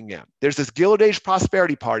outside looking in. There's this Gilded Age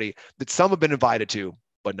prosperity party that some have been invited to,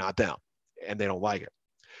 but not them, and they don't like it.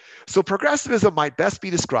 So progressivism might best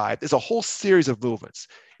be described as a whole series of movements.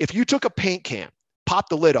 If you took a paint can, popped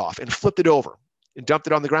the lid off, and flipped it over, and dumped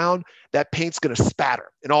it on the ground, that paint's going to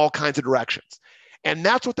spatter in all kinds of directions. And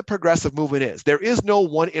that's what the progressive movement is. There is no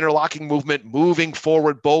one interlocking movement moving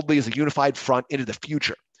forward boldly as a unified front into the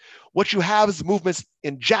future. What you have is movements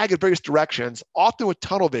in jagged various directions, often with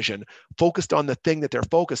tunnel vision, focused on the thing that they're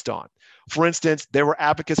focused on. For instance, there were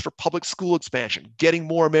advocates for public school expansion, getting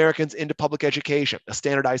more Americans into public education, a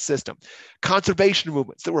standardized system. Conservation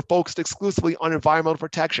movements that were focused exclusively on environmental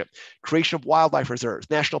protection, creation of wildlife reserves,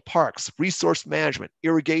 national parks, resource management,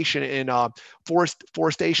 irrigation, and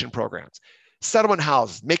forestation programs. Settlement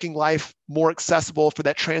houses, making life more accessible for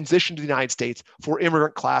that transition to the United States for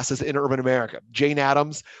immigrant classes in urban America. Jane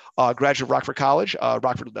Addams, graduate of Rockford College,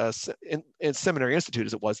 Rockford Seminary Institute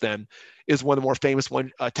as it was then, is one of the more famous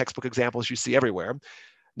textbook examples you see everywhere.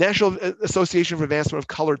 National Association for Advancement of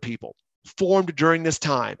Colored People, formed during this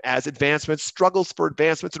time as struggles for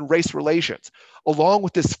advancements in race relations, along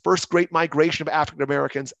with this first great migration of African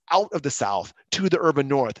Americans out of the South to the urban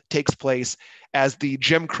North takes place as the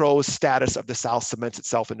Jim Crow status of the South cements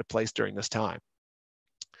itself into place during this time.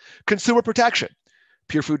 Consumer protection.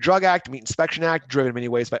 Pure Food Drug Act, Meat Inspection Act, driven in many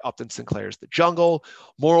ways by Upton Sinclair's The Jungle.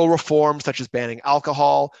 Moral reforms such as banning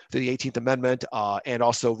alcohol, the 18th Amendment, and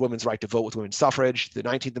also women's right to vote with women's suffrage, the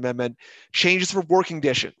 19th Amendment. Changes for working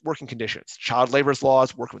conditions, child labor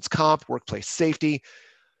laws, workman's comp, workplace safety.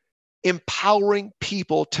 Empowering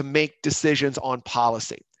people to make decisions on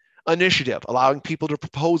policy. Initiative, allowing people to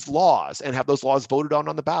propose laws and have those laws voted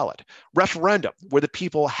on the ballot. Referendum, where the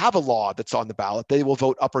people have a law that's on the ballot, they will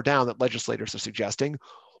vote up or down that legislators are suggesting.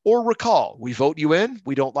 Or recall, we vote you in,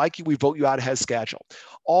 we don't like you, we vote you out ahead of schedule.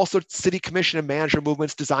 Also, city commission and manager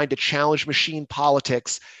movements designed to challenge machine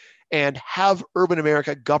politics and have urban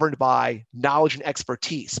America governed by knowledge and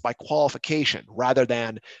expertise, by qualification, rather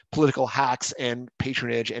than political hacks and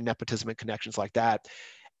patronage and nepotism and connections like that.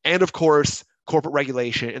 And of course, corporate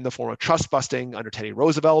regulation in the form of trust busting under Teddy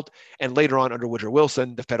Roosevelt, and later on under Woodrow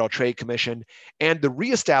Wilson, the Federal Trade Commission, and the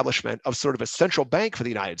reestablishment of sort of a central bank for the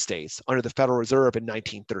United States under the Federal Reserve in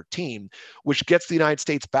 1913, which gets the United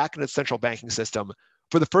States back in its central banking system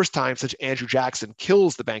for the first time since Andrew Jackson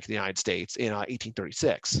kills the Bank of the United States in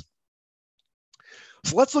 1836.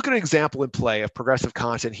 So let's look at an example in play of progressive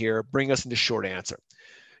content here, bring us into short answer.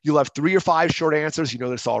 You'll have 3 or 5 short answers. You know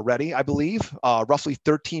this already, I believe, roughly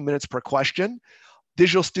 13 minutes per question.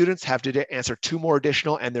 Digital students have to answer 2 more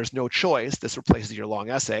additional, and there's no choice. This replaces your long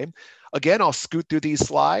essay. Again, I'll scoot through these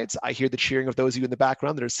slides. I hear the cheering of those of you in the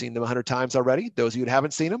background that have seen them 100 times already. Those of you that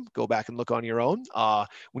haven't seen them, go back and look on your own.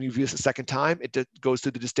 When you view this a second time, it goes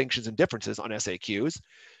through the distinctions and differences on SAQs.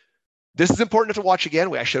 This is important to watch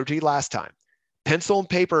again. I showed it to you last time. Pencil and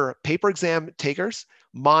paper exam takers,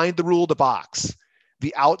 mind the rule of the box.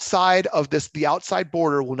 The outside of this, the outside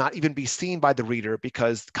border will not even be seen by the reader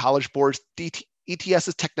because College Board's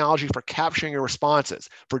ETS's technology for capturing your responses,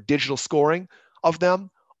 for digital scoring of them,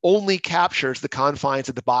 only captures the confines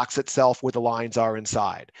of the box itself where the lines are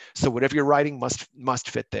inside. So whatever you're writing must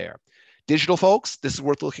fit there. Digital folks, this is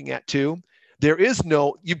worth looking at too. There is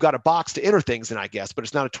no, you've got a box to enter things in, I guess, but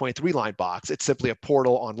it's not a 23-line box. It's simply a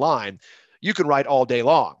portal online. You can write all day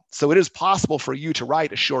long. So it is possible for you to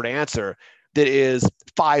write a short answer that is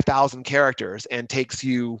 5,000 characters and takes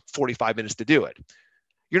you 45 minutes to do it.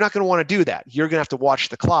 You're not going to want to do that. You're going to have to watch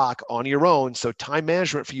the clock on your own. So time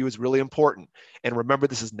management for you is really important. And remember,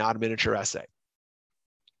 this is not a miniature essay.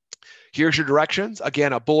 Here's your directions.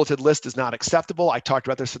 Again, a bulleted list is not acceptable. I talked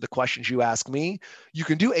about this for the questions you ask me. You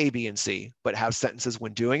can do A, B, and C, but have sentences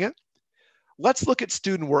when doing it. Let's look at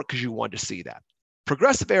student work because you want to see that.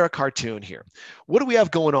 Progressive era cartoon here. What do we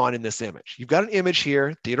have going on in this image? You've got an image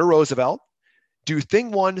here, Theodore Roosevelt. Do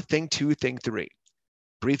thing 1, thing 2, thing 3.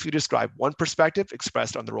 Briefly describe one perspective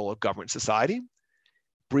expressed on the role of government and society.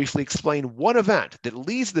 Briefly explain one event that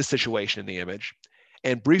leads to the situation in the image.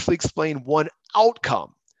 And briefly explain one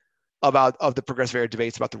outcome of the progressive era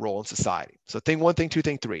debates about the role in society. So thing 1, thing 2,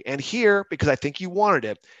 thing 3. And here, because I think you wanted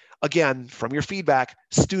it, again, from your feedback,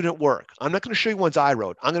 student work. I'm not going to show you ones I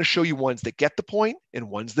wrote. I'm going to show you ones that get the point and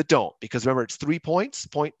ones that don't. Because remember, it's 3 points,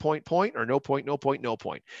 point, point, point, or no point, no point, no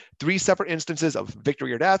point. 3 separate instances of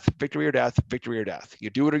victory or death, victory or death, victory or death. You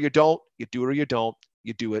do it or you don't, you do it or you don't,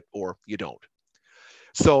 you do it or you don't.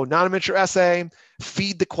 So not a miniature essay,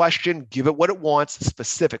 feed the question, give it what it wants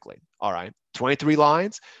specifically. All right, 23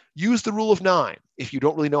 lines. Use the rule of 9. If you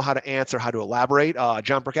don't really know how to answer, how to elaborate,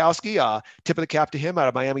 John Perkowski, tip of the cap to him out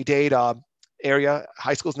of Miami-Dade area,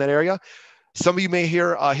 high schools in that area. Some of you may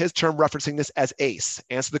hear his term referencing this as ACE.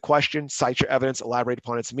 Answer the question, cite your evidence, elaborate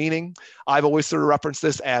upon its meaning. I've always sort of referenced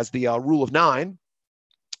this as the rule of 9.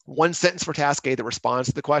 1 sentence for task A that responds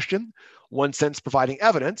to the question, 1 sentence providing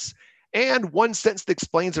evidence, and 1 sentence that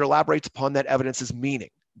explains or elaborates upon that evidence's meaning.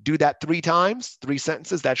 Do that 3 times, 3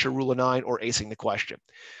 sentences, that's your rule of 9 or acing the question.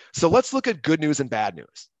 So let's look at good news and bad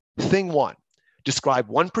news. Thing 1, describe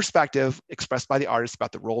one perspective expressed by the artist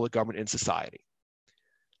about the role of government in society.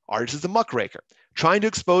 Artist is a muckraker, trying to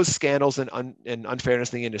expose scandals and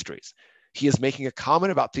unfairness in the industries. He is making a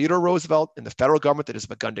comment about Theodore Roosevelt and the federal government that has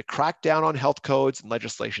begun to crack down on health codes and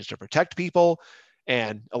legislations to protect people.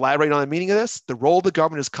 And elaborate on the meaning of this, the role of the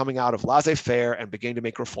government is coming out of laissez-faire and beginning to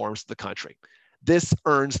make reforms to the country. This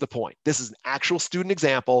earns the point. This is an actual student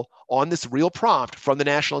example on this real prompt from the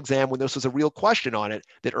national exam when this was a real question on it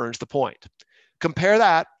that earns the point. Compare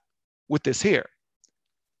that with this here.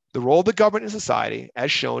 The role of the government in society,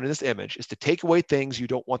 as shown in this image, is to take away things you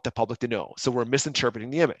don't want the public to know. So we're misinterpreting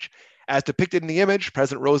the image. As depicted in the image,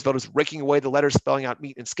 President Roosevelt is raking away the letters spelling out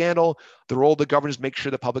meat and scandal. The role of the government is to make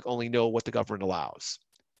sure the public only know what the government allows.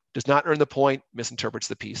 Does not earn the point, misinterprets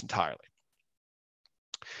the piece entirely.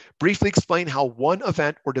 Briefly explain how one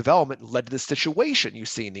event or development led to the situation you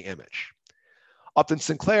see in the image. Upton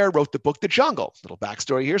Sinclair wrote the book The Jungle, little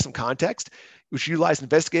backstory here, some context, which utilized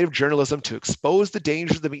investigative journalism to expose the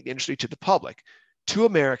dangers of the meat industry to the public, to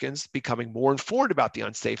Americans becoming more informed about the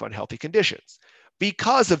unsafe, unhealthy conditions.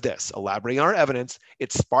 Because of this, elaborating on our evidence,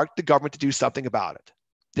 it sparked the government to do something about it.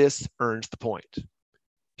 This earns the point.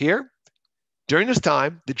 Here, during this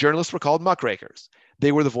time, the journalists were called muckrakers.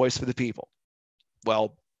 They were the voice for the people.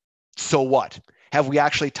 Well, so what? Have we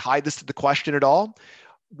actually tied this to the question at all?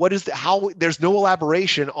 What is there's no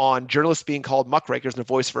elaboration on journalists being called muckrakers and a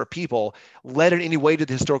voice for a people led in any way to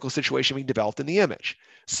the historical situation being developed in the image.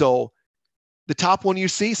 So the top one you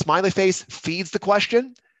see, smiley face, feeds the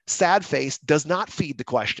question. Sad face does not feed the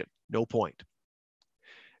question. No point.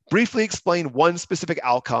 Briefly explain one specific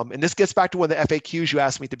outcome. And this gets back to one of the FAQs you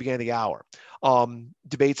asked me at the beginning of the hour.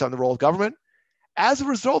 Debates on the role of government. As a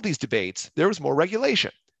result of these debates, there was more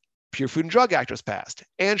regulation. Pure Food and Drug Act was passed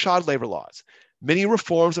and child labor laws. Many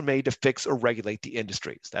reforms are made to fix or regulate the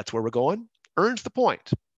industries. That's where we're going. Earns the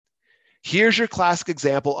point. Here's your classic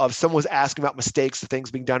example of someone was asking about mistakes of things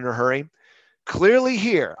being done in a hurry. Clearly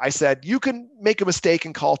here, I said, you can make a mistake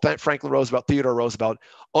and call Franklin Roosevelt Theodore Roosevelt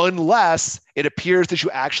unless it appears that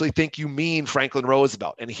you actually think you mean Franklin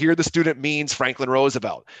Roosevelt. And here the student means Franklin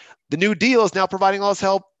Roosevelt. The New Deal is now providing all this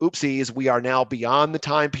help. Oopsies, we are now beyond the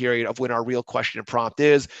time period of when our real question and prompt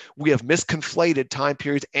is. We have misconflated time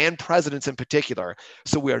periods and presidents in particular.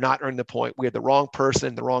 So we are not earning the point. We are the wrong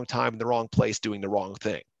person, the wrong time, in the wrong place, doing the wrong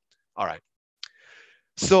thing. All right.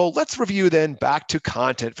 So let's review then back to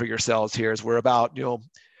content for yourselves here as we're about,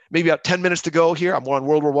 maybe about 10 minutes to go here. I'm more on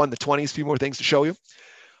World War I, the 20s, a few more things to show you.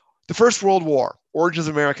 The First World War, origins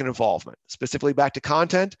of American involvement, specifically back to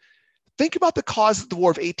content. Think about the cause of the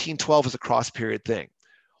War of 1812 as a cross-period thing.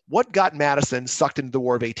 What got Madison sucked into the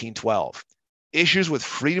War of 1812? Issues with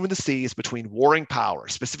freedom of the seas between warring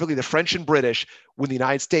powers, specifically the French and British, when the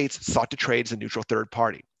United States sought to trade as a neutral third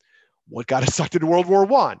party. What got us sucked into World War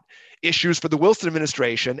I? Issues for the Wilson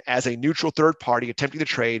administration as a neutral third party attempting to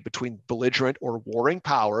trade between belligerent or warring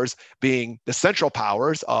powers, being the central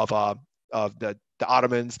powers of the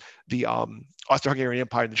Ottomans, the Austro-Hungarian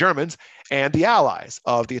Empire, and the Germans, and the allies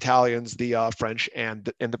of the Italians, the French,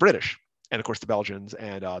 and the British, and of course the Belgians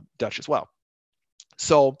and Dutch as well.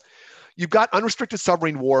 So you've got unrestricted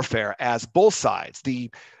submarine warfare as both sides.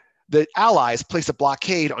 The Allies place a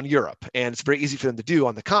blockade on Europe, and it's very easy for them to do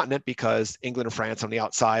on the continent because England and France on the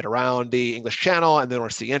outside around the English Channel and the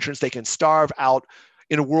North Sea entrance, they can starve out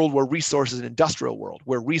in a world where resources, an industrial world,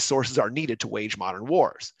 where resources are needed to wage modern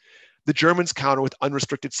wars. The Germans counter with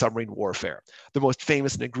unrestricted submarine warfare. The most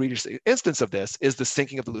famous and egregious instance of this is the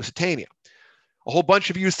sinking of the Lusitania. A whole bunch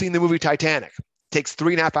of you have seen the movie Titanic. It takes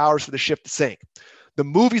 3.5 hours for the ship to sink. The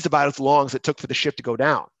movie's about as long as it took for the ship to go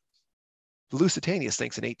down. The Lusitania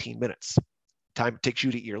sinks in 18 minutes. Time it takes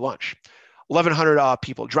you to eat your lunch. 1,100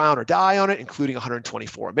 people drown or die on it, including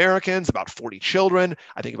 124 Americans, about 40 children,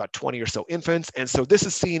 I think about 20 or so infants. And so this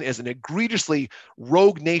is seen as an egregiously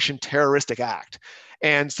rogue nation terroristic act.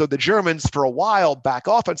 And so the Germans, for a while, back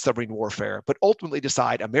off on submarine warfare, but ultimately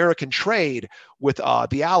decide American trade with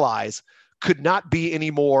the Allies could not be any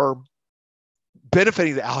more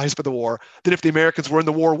benefiting the Allies for the war than if the Americans were in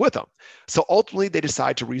the war with them. So ultimately, they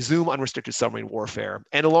decide to resume unrestricted submarine warfare.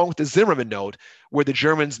 And along with the Zimmerman Note, where the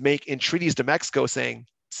Germans make entreaties to Mexico saying,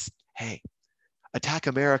 hey, attack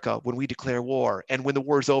America when we declare war. And when the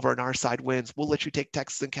war's over and our side wins, we'll let you take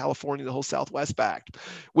Texas and California, the whole Southwest back.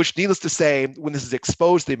 Which, needless to say, when this is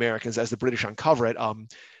exposed to the Americans as the British uncover it,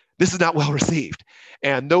 this is not well received.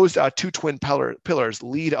 And those two twin pillars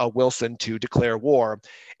lead Wilson to declare war.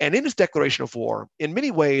 And in his declaration of war, in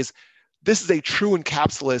many ways, this is a true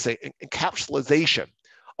encapsulation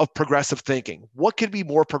of progressive thinking. What could be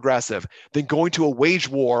more progressive than going to a wage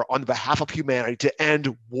war on behalf of humanity to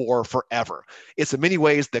end war forever? It's in many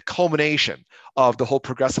ways the culmination of the whole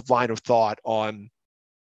progressive line of thought on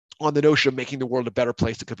the notion of making the world a better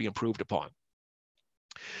place that could be improved upon.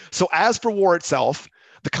 So as for war itself,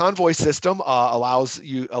 the convoy system allows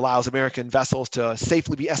American vessels to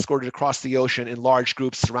safely be escorted across the ocean in large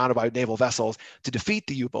groups surrounded by naval vessels to defeat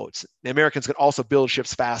the U-boats. The Americans can also build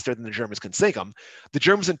ships faster than the Germans can sink them. The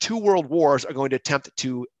Germans in 2 world wars are going to attempt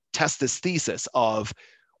to test this thesis of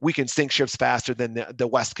we can sink ships faster than the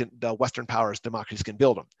Western powers, democracies can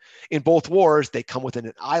build them. In both wars, they come within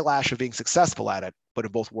an eyelash of being successful at it, but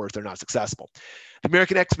in both wars, they're not successful. The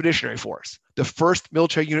American Expeditionary Force, the first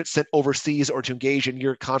military unit sent overseas or to engage in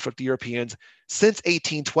conflict with the Europeans since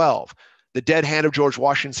 1812. The dead hand of George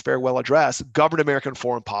Washington's farewell address governed American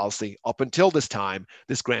foreign policy up until this time,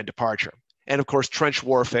 this grand departure. And of course, trench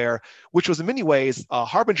warfare, which was in many ways a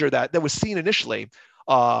harbinger that was seen initially.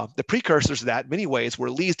 The precursors of that, in many ways,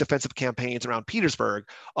 were Lee's defensive campaigns around Petersburg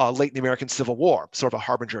late in the American Civil War, sort of a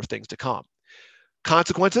harbinger of things to come.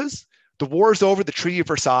 Consequences, the war is over, the Treaty of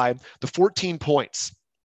Versailles, the 14 points.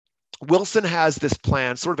 Wilson has this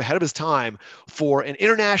plan sort of ahead of his time for an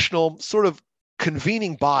international sort of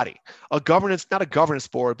convening body, a governance, not a governance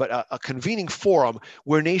board, but a convening forum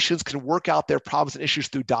where nations can work out their problems and issues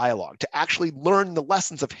through dialogue, to actually learn the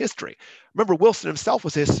lessons of history. Remember, Wilson himself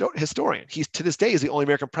was a historian. He's, to this day, is the only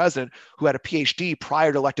American president who had a PhD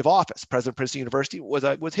prior to elective office. President of Princeton University was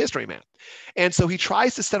a history man. And so he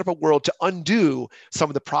tries to set up a world to undo some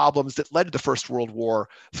of the problems that led to the First World War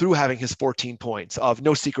through having his 14 points of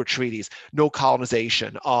no secret treaties, no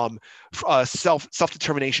colonization,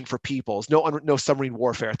 self-determination for peoples, no submarine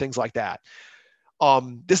warfare, things like that.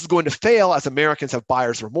 This is going to fail as Americans have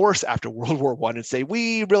buyer's remorse after World War I and say,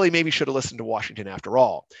 we really maybe should have listened to Washington after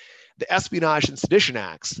all. The Espionage and Sedition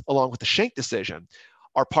Acts, along with the Schenck decision,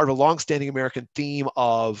 are part of a longstanding American theme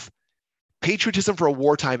of patriotism for a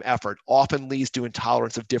wartime effort often leads to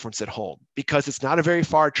intolerance of difference at home, because it's not a very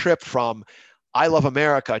far trip from I love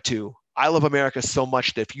America to I love America so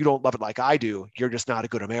much that if you don't love it like I do, you're just not a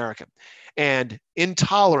good American. And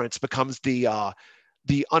intolerance becomes the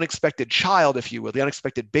unexpected child, if you will, the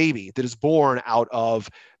unexpected baby that is born out of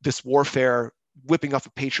this warfare, whipping up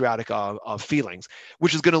patriotic feelings,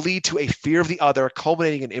 which is going to lead to a fear of the other,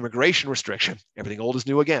 culminating in immigration restriction. Everything old is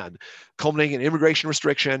new again, culminating in immigration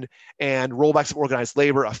restriction and rollbacks of organized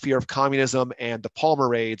labor, a fear of communism, and the Palmer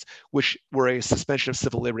raids, which were a suspension of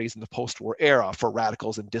civil liberties in the post-war era for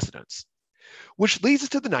radicals and dissidents. Which leads us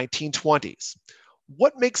to the 1920s.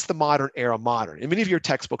 What makes the modern era modern? In many of your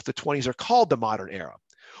textbooks, the 20s are called the modern era.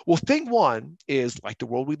 Well, thing one is, like the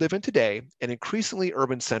world we live in today, an increasingly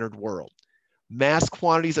urban-centered world. Mass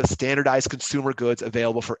quantities of standardized consumer goods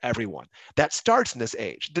available for everyone. That starts in this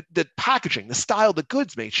age. The packaging, the style, the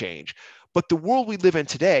goods may change, but the world we live in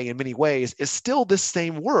today, in many ways, is still this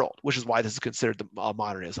same world, which is why this is considered the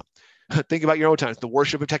modernism. Think about your own times, the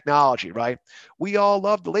worship of technology, right? We all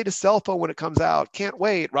love the latest cell phone when it comes out. Can't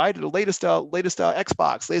wait, right? The latest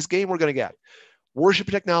Xbox, latest game we're going to get. Worship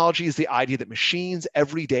of technology is the idea that machines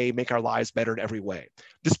every day make our lives better in every way.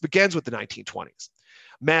 This begins with the 1920s.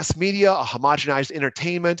 Mass media, a homogenized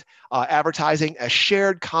entertainment, advertising, a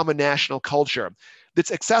shared common national culture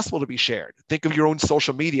that's accessible to be shared. Think of your own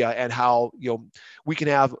social media and how we can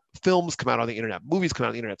have films come out on the internet, movies come out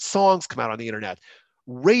on the internet, songs come out on the internet.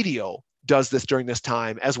 Radio does this during this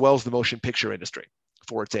time, as well as the motion picture industry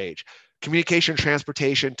for its age. Communication,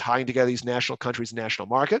 transportation, tying together these national countries and national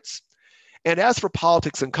markets. And as for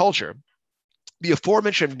politics and culture, the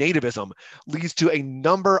aforementioned nativism leads to a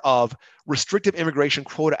number of restrictive immigration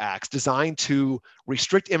quota acts designed to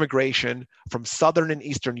restrict immigration from Southern and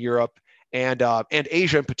Eastern Europe and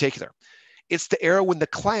Asia in particular. It's the era when the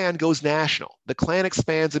Klan goes national. The Klan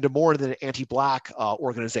expands into more than an anti-Black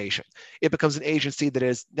organization. It becomes an agency that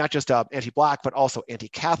is not just anti-Black, but also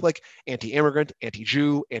anti-Catholic, anti-immigrant,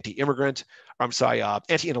 anti-Jew,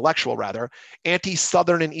 anti-intellectual rather,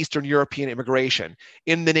 anti-Southern and Eastern European immigration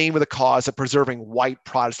in the name of the cause of preserving white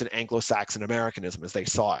Protestant Anglo-Saxon Americanism as they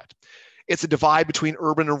saw it. It's a divide between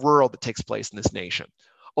urban and rural that takes place in this nation,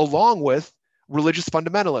 along with religious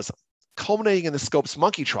fundamentalism, culminating in the Scopes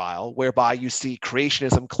monkey trial, whereby you see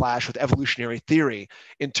creationism clash with evolutionary theory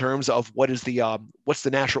in terms of what's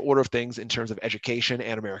the natural order of things in terms of education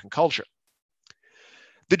and American culture.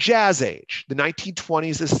 The Jazz Age, the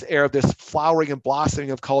 1920s, this is the era of this flowering and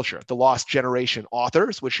blossoming of culture. The Lost Generation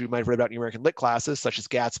authors, which you might have read about in your American Lit classes, such as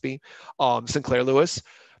Gatsby, Sinclair Lewis.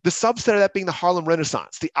 The subset of that being the Harlem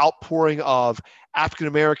Renaissance, the outpouring of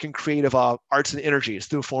African-American creative arts and energies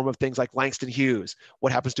through the form of things like Langston Hughes,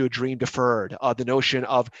 What Happens to a Dream Deferred, the notion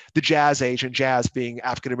of the Jazz Age and jazz being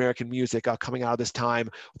African-American music coming out of this time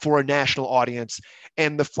for a national audience,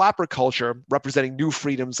 and the flapper culture representing new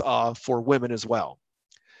freedoms for women as well.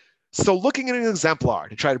 So looking at an exemplar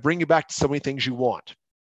to try to bring you back to so many things you want.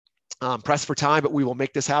 Pressed for time, but we will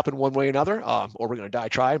make this happen one way or another, or we're going to die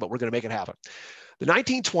trying, but we're going to make it happen. The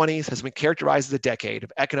 1920s has been characterized as a decade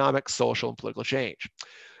of economic, social, and political change.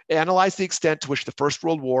 Analyze the extent to which the First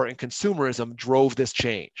World War and consumerism drove this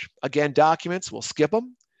change. Again, documents, we'll skip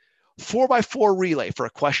them. 4x4 relay for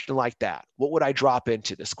a question like that. What would I drop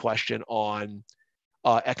into this question on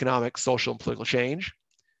economic, social, and political change?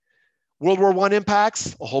 World War I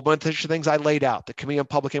impacts, a whole bunch of things I laid out. The Committee on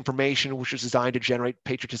Public Information, which was designed to generate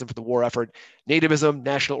patriotism for the war effort, nativism,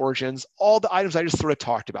 national origins, all the items I just sort of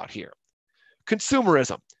talked about here.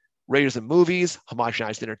 Consumerism, radios and movies,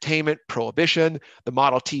 homogenized entertainment, prohibition, the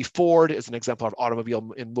Model T Ford is an exemplar of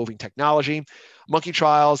automobile and moving technology, monkey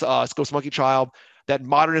trials, Scopes monkey trial, that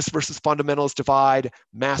modernist versus fundamentalist divide,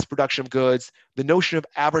 mass production of goods, the notion of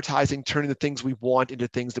advertising turning the things we want into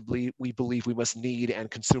things that we believe we must need,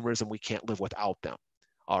 and consumerism, we can't live without them.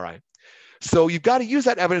 All right. So you've got to use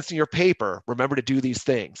that evidence in your paper. Remember to do these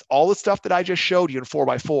things. All the stuff that I just showed you in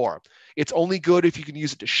 4x4, it's only good if you can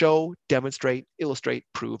use it to show, demonstrate, illustrate,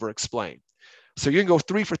 prove, or explain. So you can go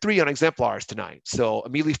 3 for 3 on exemplars tonight. So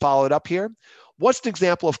immediately follow it up here. What's an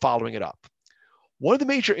example of following it up? One of the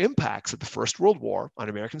major impacts of the First World War on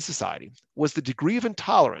American society was the degree of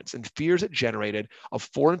intolerance and fears it generated of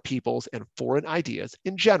foreign peoples and foreign ideas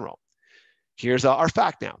in general. Here's our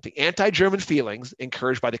fact now. The anti-German feelings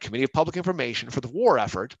encouraged by the Committee of Public Information for the war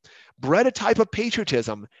effort bred a type of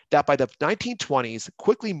patriotism that by the 1920s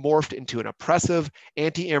quickly morphed into an oppressive,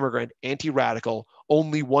 anti-immigrant, anti-radical,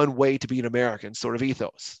 only one way to be an American sort of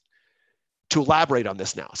ethos. To elaborate on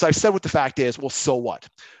this now. So I've said what the fact is, well, so what?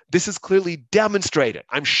 This is clearly demonstrated.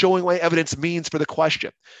 I'm showing what evidence means for the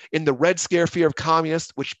question. In the Red Scare fear of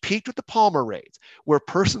communists, which peaked with the Palmer raids, where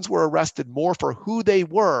persons were arrested more for who they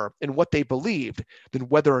were and what they believed than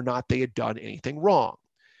whether or not they had done anything wrong.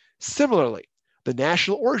 Similarly, the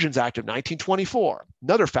National Origins Act of 1924,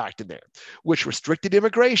 another fact in there, which restricted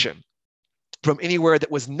immigration from anywhere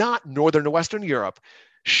that was not Northern or Western Europe,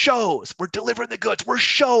 shows we're delivering the goods. We're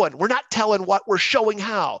showing, we're not telling what, we're showing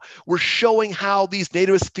how. We're showing how these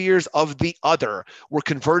nativist fears of the other were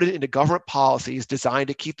converted into government policies designed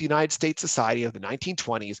to keep the United States society of the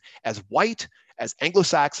 1920s as white, as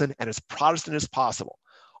Anglo-Saxon, and as Protestant as possible,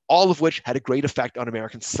 all of which had a great effect on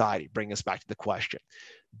American society, bringing us back to the question.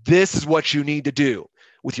 This is what you need to do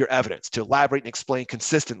with your evidence to elaborate and explain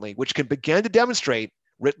consistently, which can begin to demonstrate,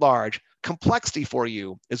 writ large, complexity for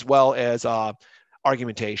you, as well as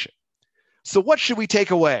argumentation. So what should we take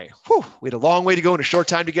away? Whew, we had a long way to go and a short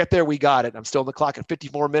time to get there. We got it. I'm still on the clock at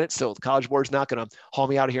 54 minutes, so the College Board's not going to haul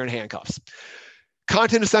me out of here in handcuffs.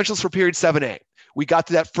 Content essentials for period 7A. We got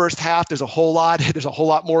to that first half. There's a whole lot. There's a whole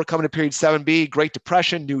lot more coming to period 7B. Great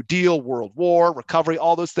Depression, New Deal, World War, recovery,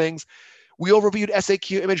 all those things. We overviewed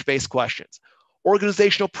SAQ image-based questions.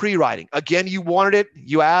 Organizational pre-writing. Again, you wanted it.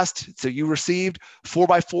 You asked, so you received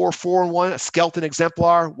 4x4, 4-in-1, a skeleton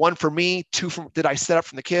exemplar, 1 for me, 2 that I set up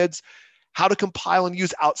from the kids. How to compile and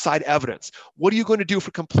use outside evidence. What are you going to do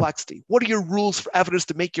for complexity? What are your rules for evidence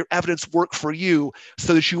to make your evidence work for you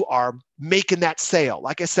so that you are making that sale?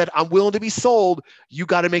 Like I said, I'm willing to be sold. You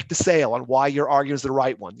got to make the sale on why your argument is the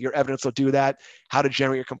right one. Your evidence will do that. How to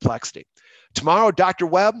generate your complexity. Tomorrow, Dr.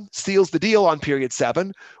 Webb seals the deal on period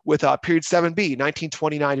 7 with period 7B,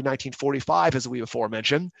 1929 to 1945, as we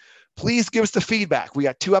aforementioned. Please give us the feedback. We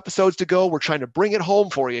got 2 episodes to go. We're trying to bring it home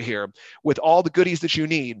for you here with all the goodies that you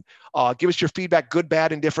need. Give us your feedback, good,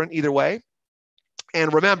 bad, indifferent, either way.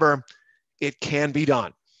 And remember, it can be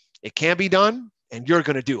done. It can be done, and you're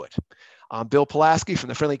going to do it. I'm Bill Pulaski from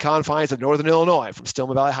the friendly confines of Northern Illinois, from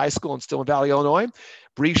Stillman Valley High School in Stillman Valley, Illinois.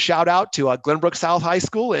 Brief shout out to Glenbrook South High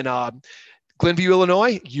School in Glenview,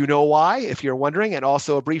 Illinois. You know why, if you're wondering. And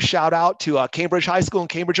also a brief shout out to Cambridge High School in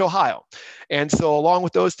Cambridge, Ohio. And so along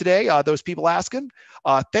with those today, those people asking,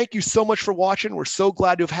 thank you so much for watching. We're so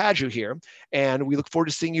glad to have had you here. And we look forward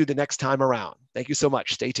to seeing you the next time around. Thank you so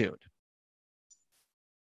much. Stay tuned.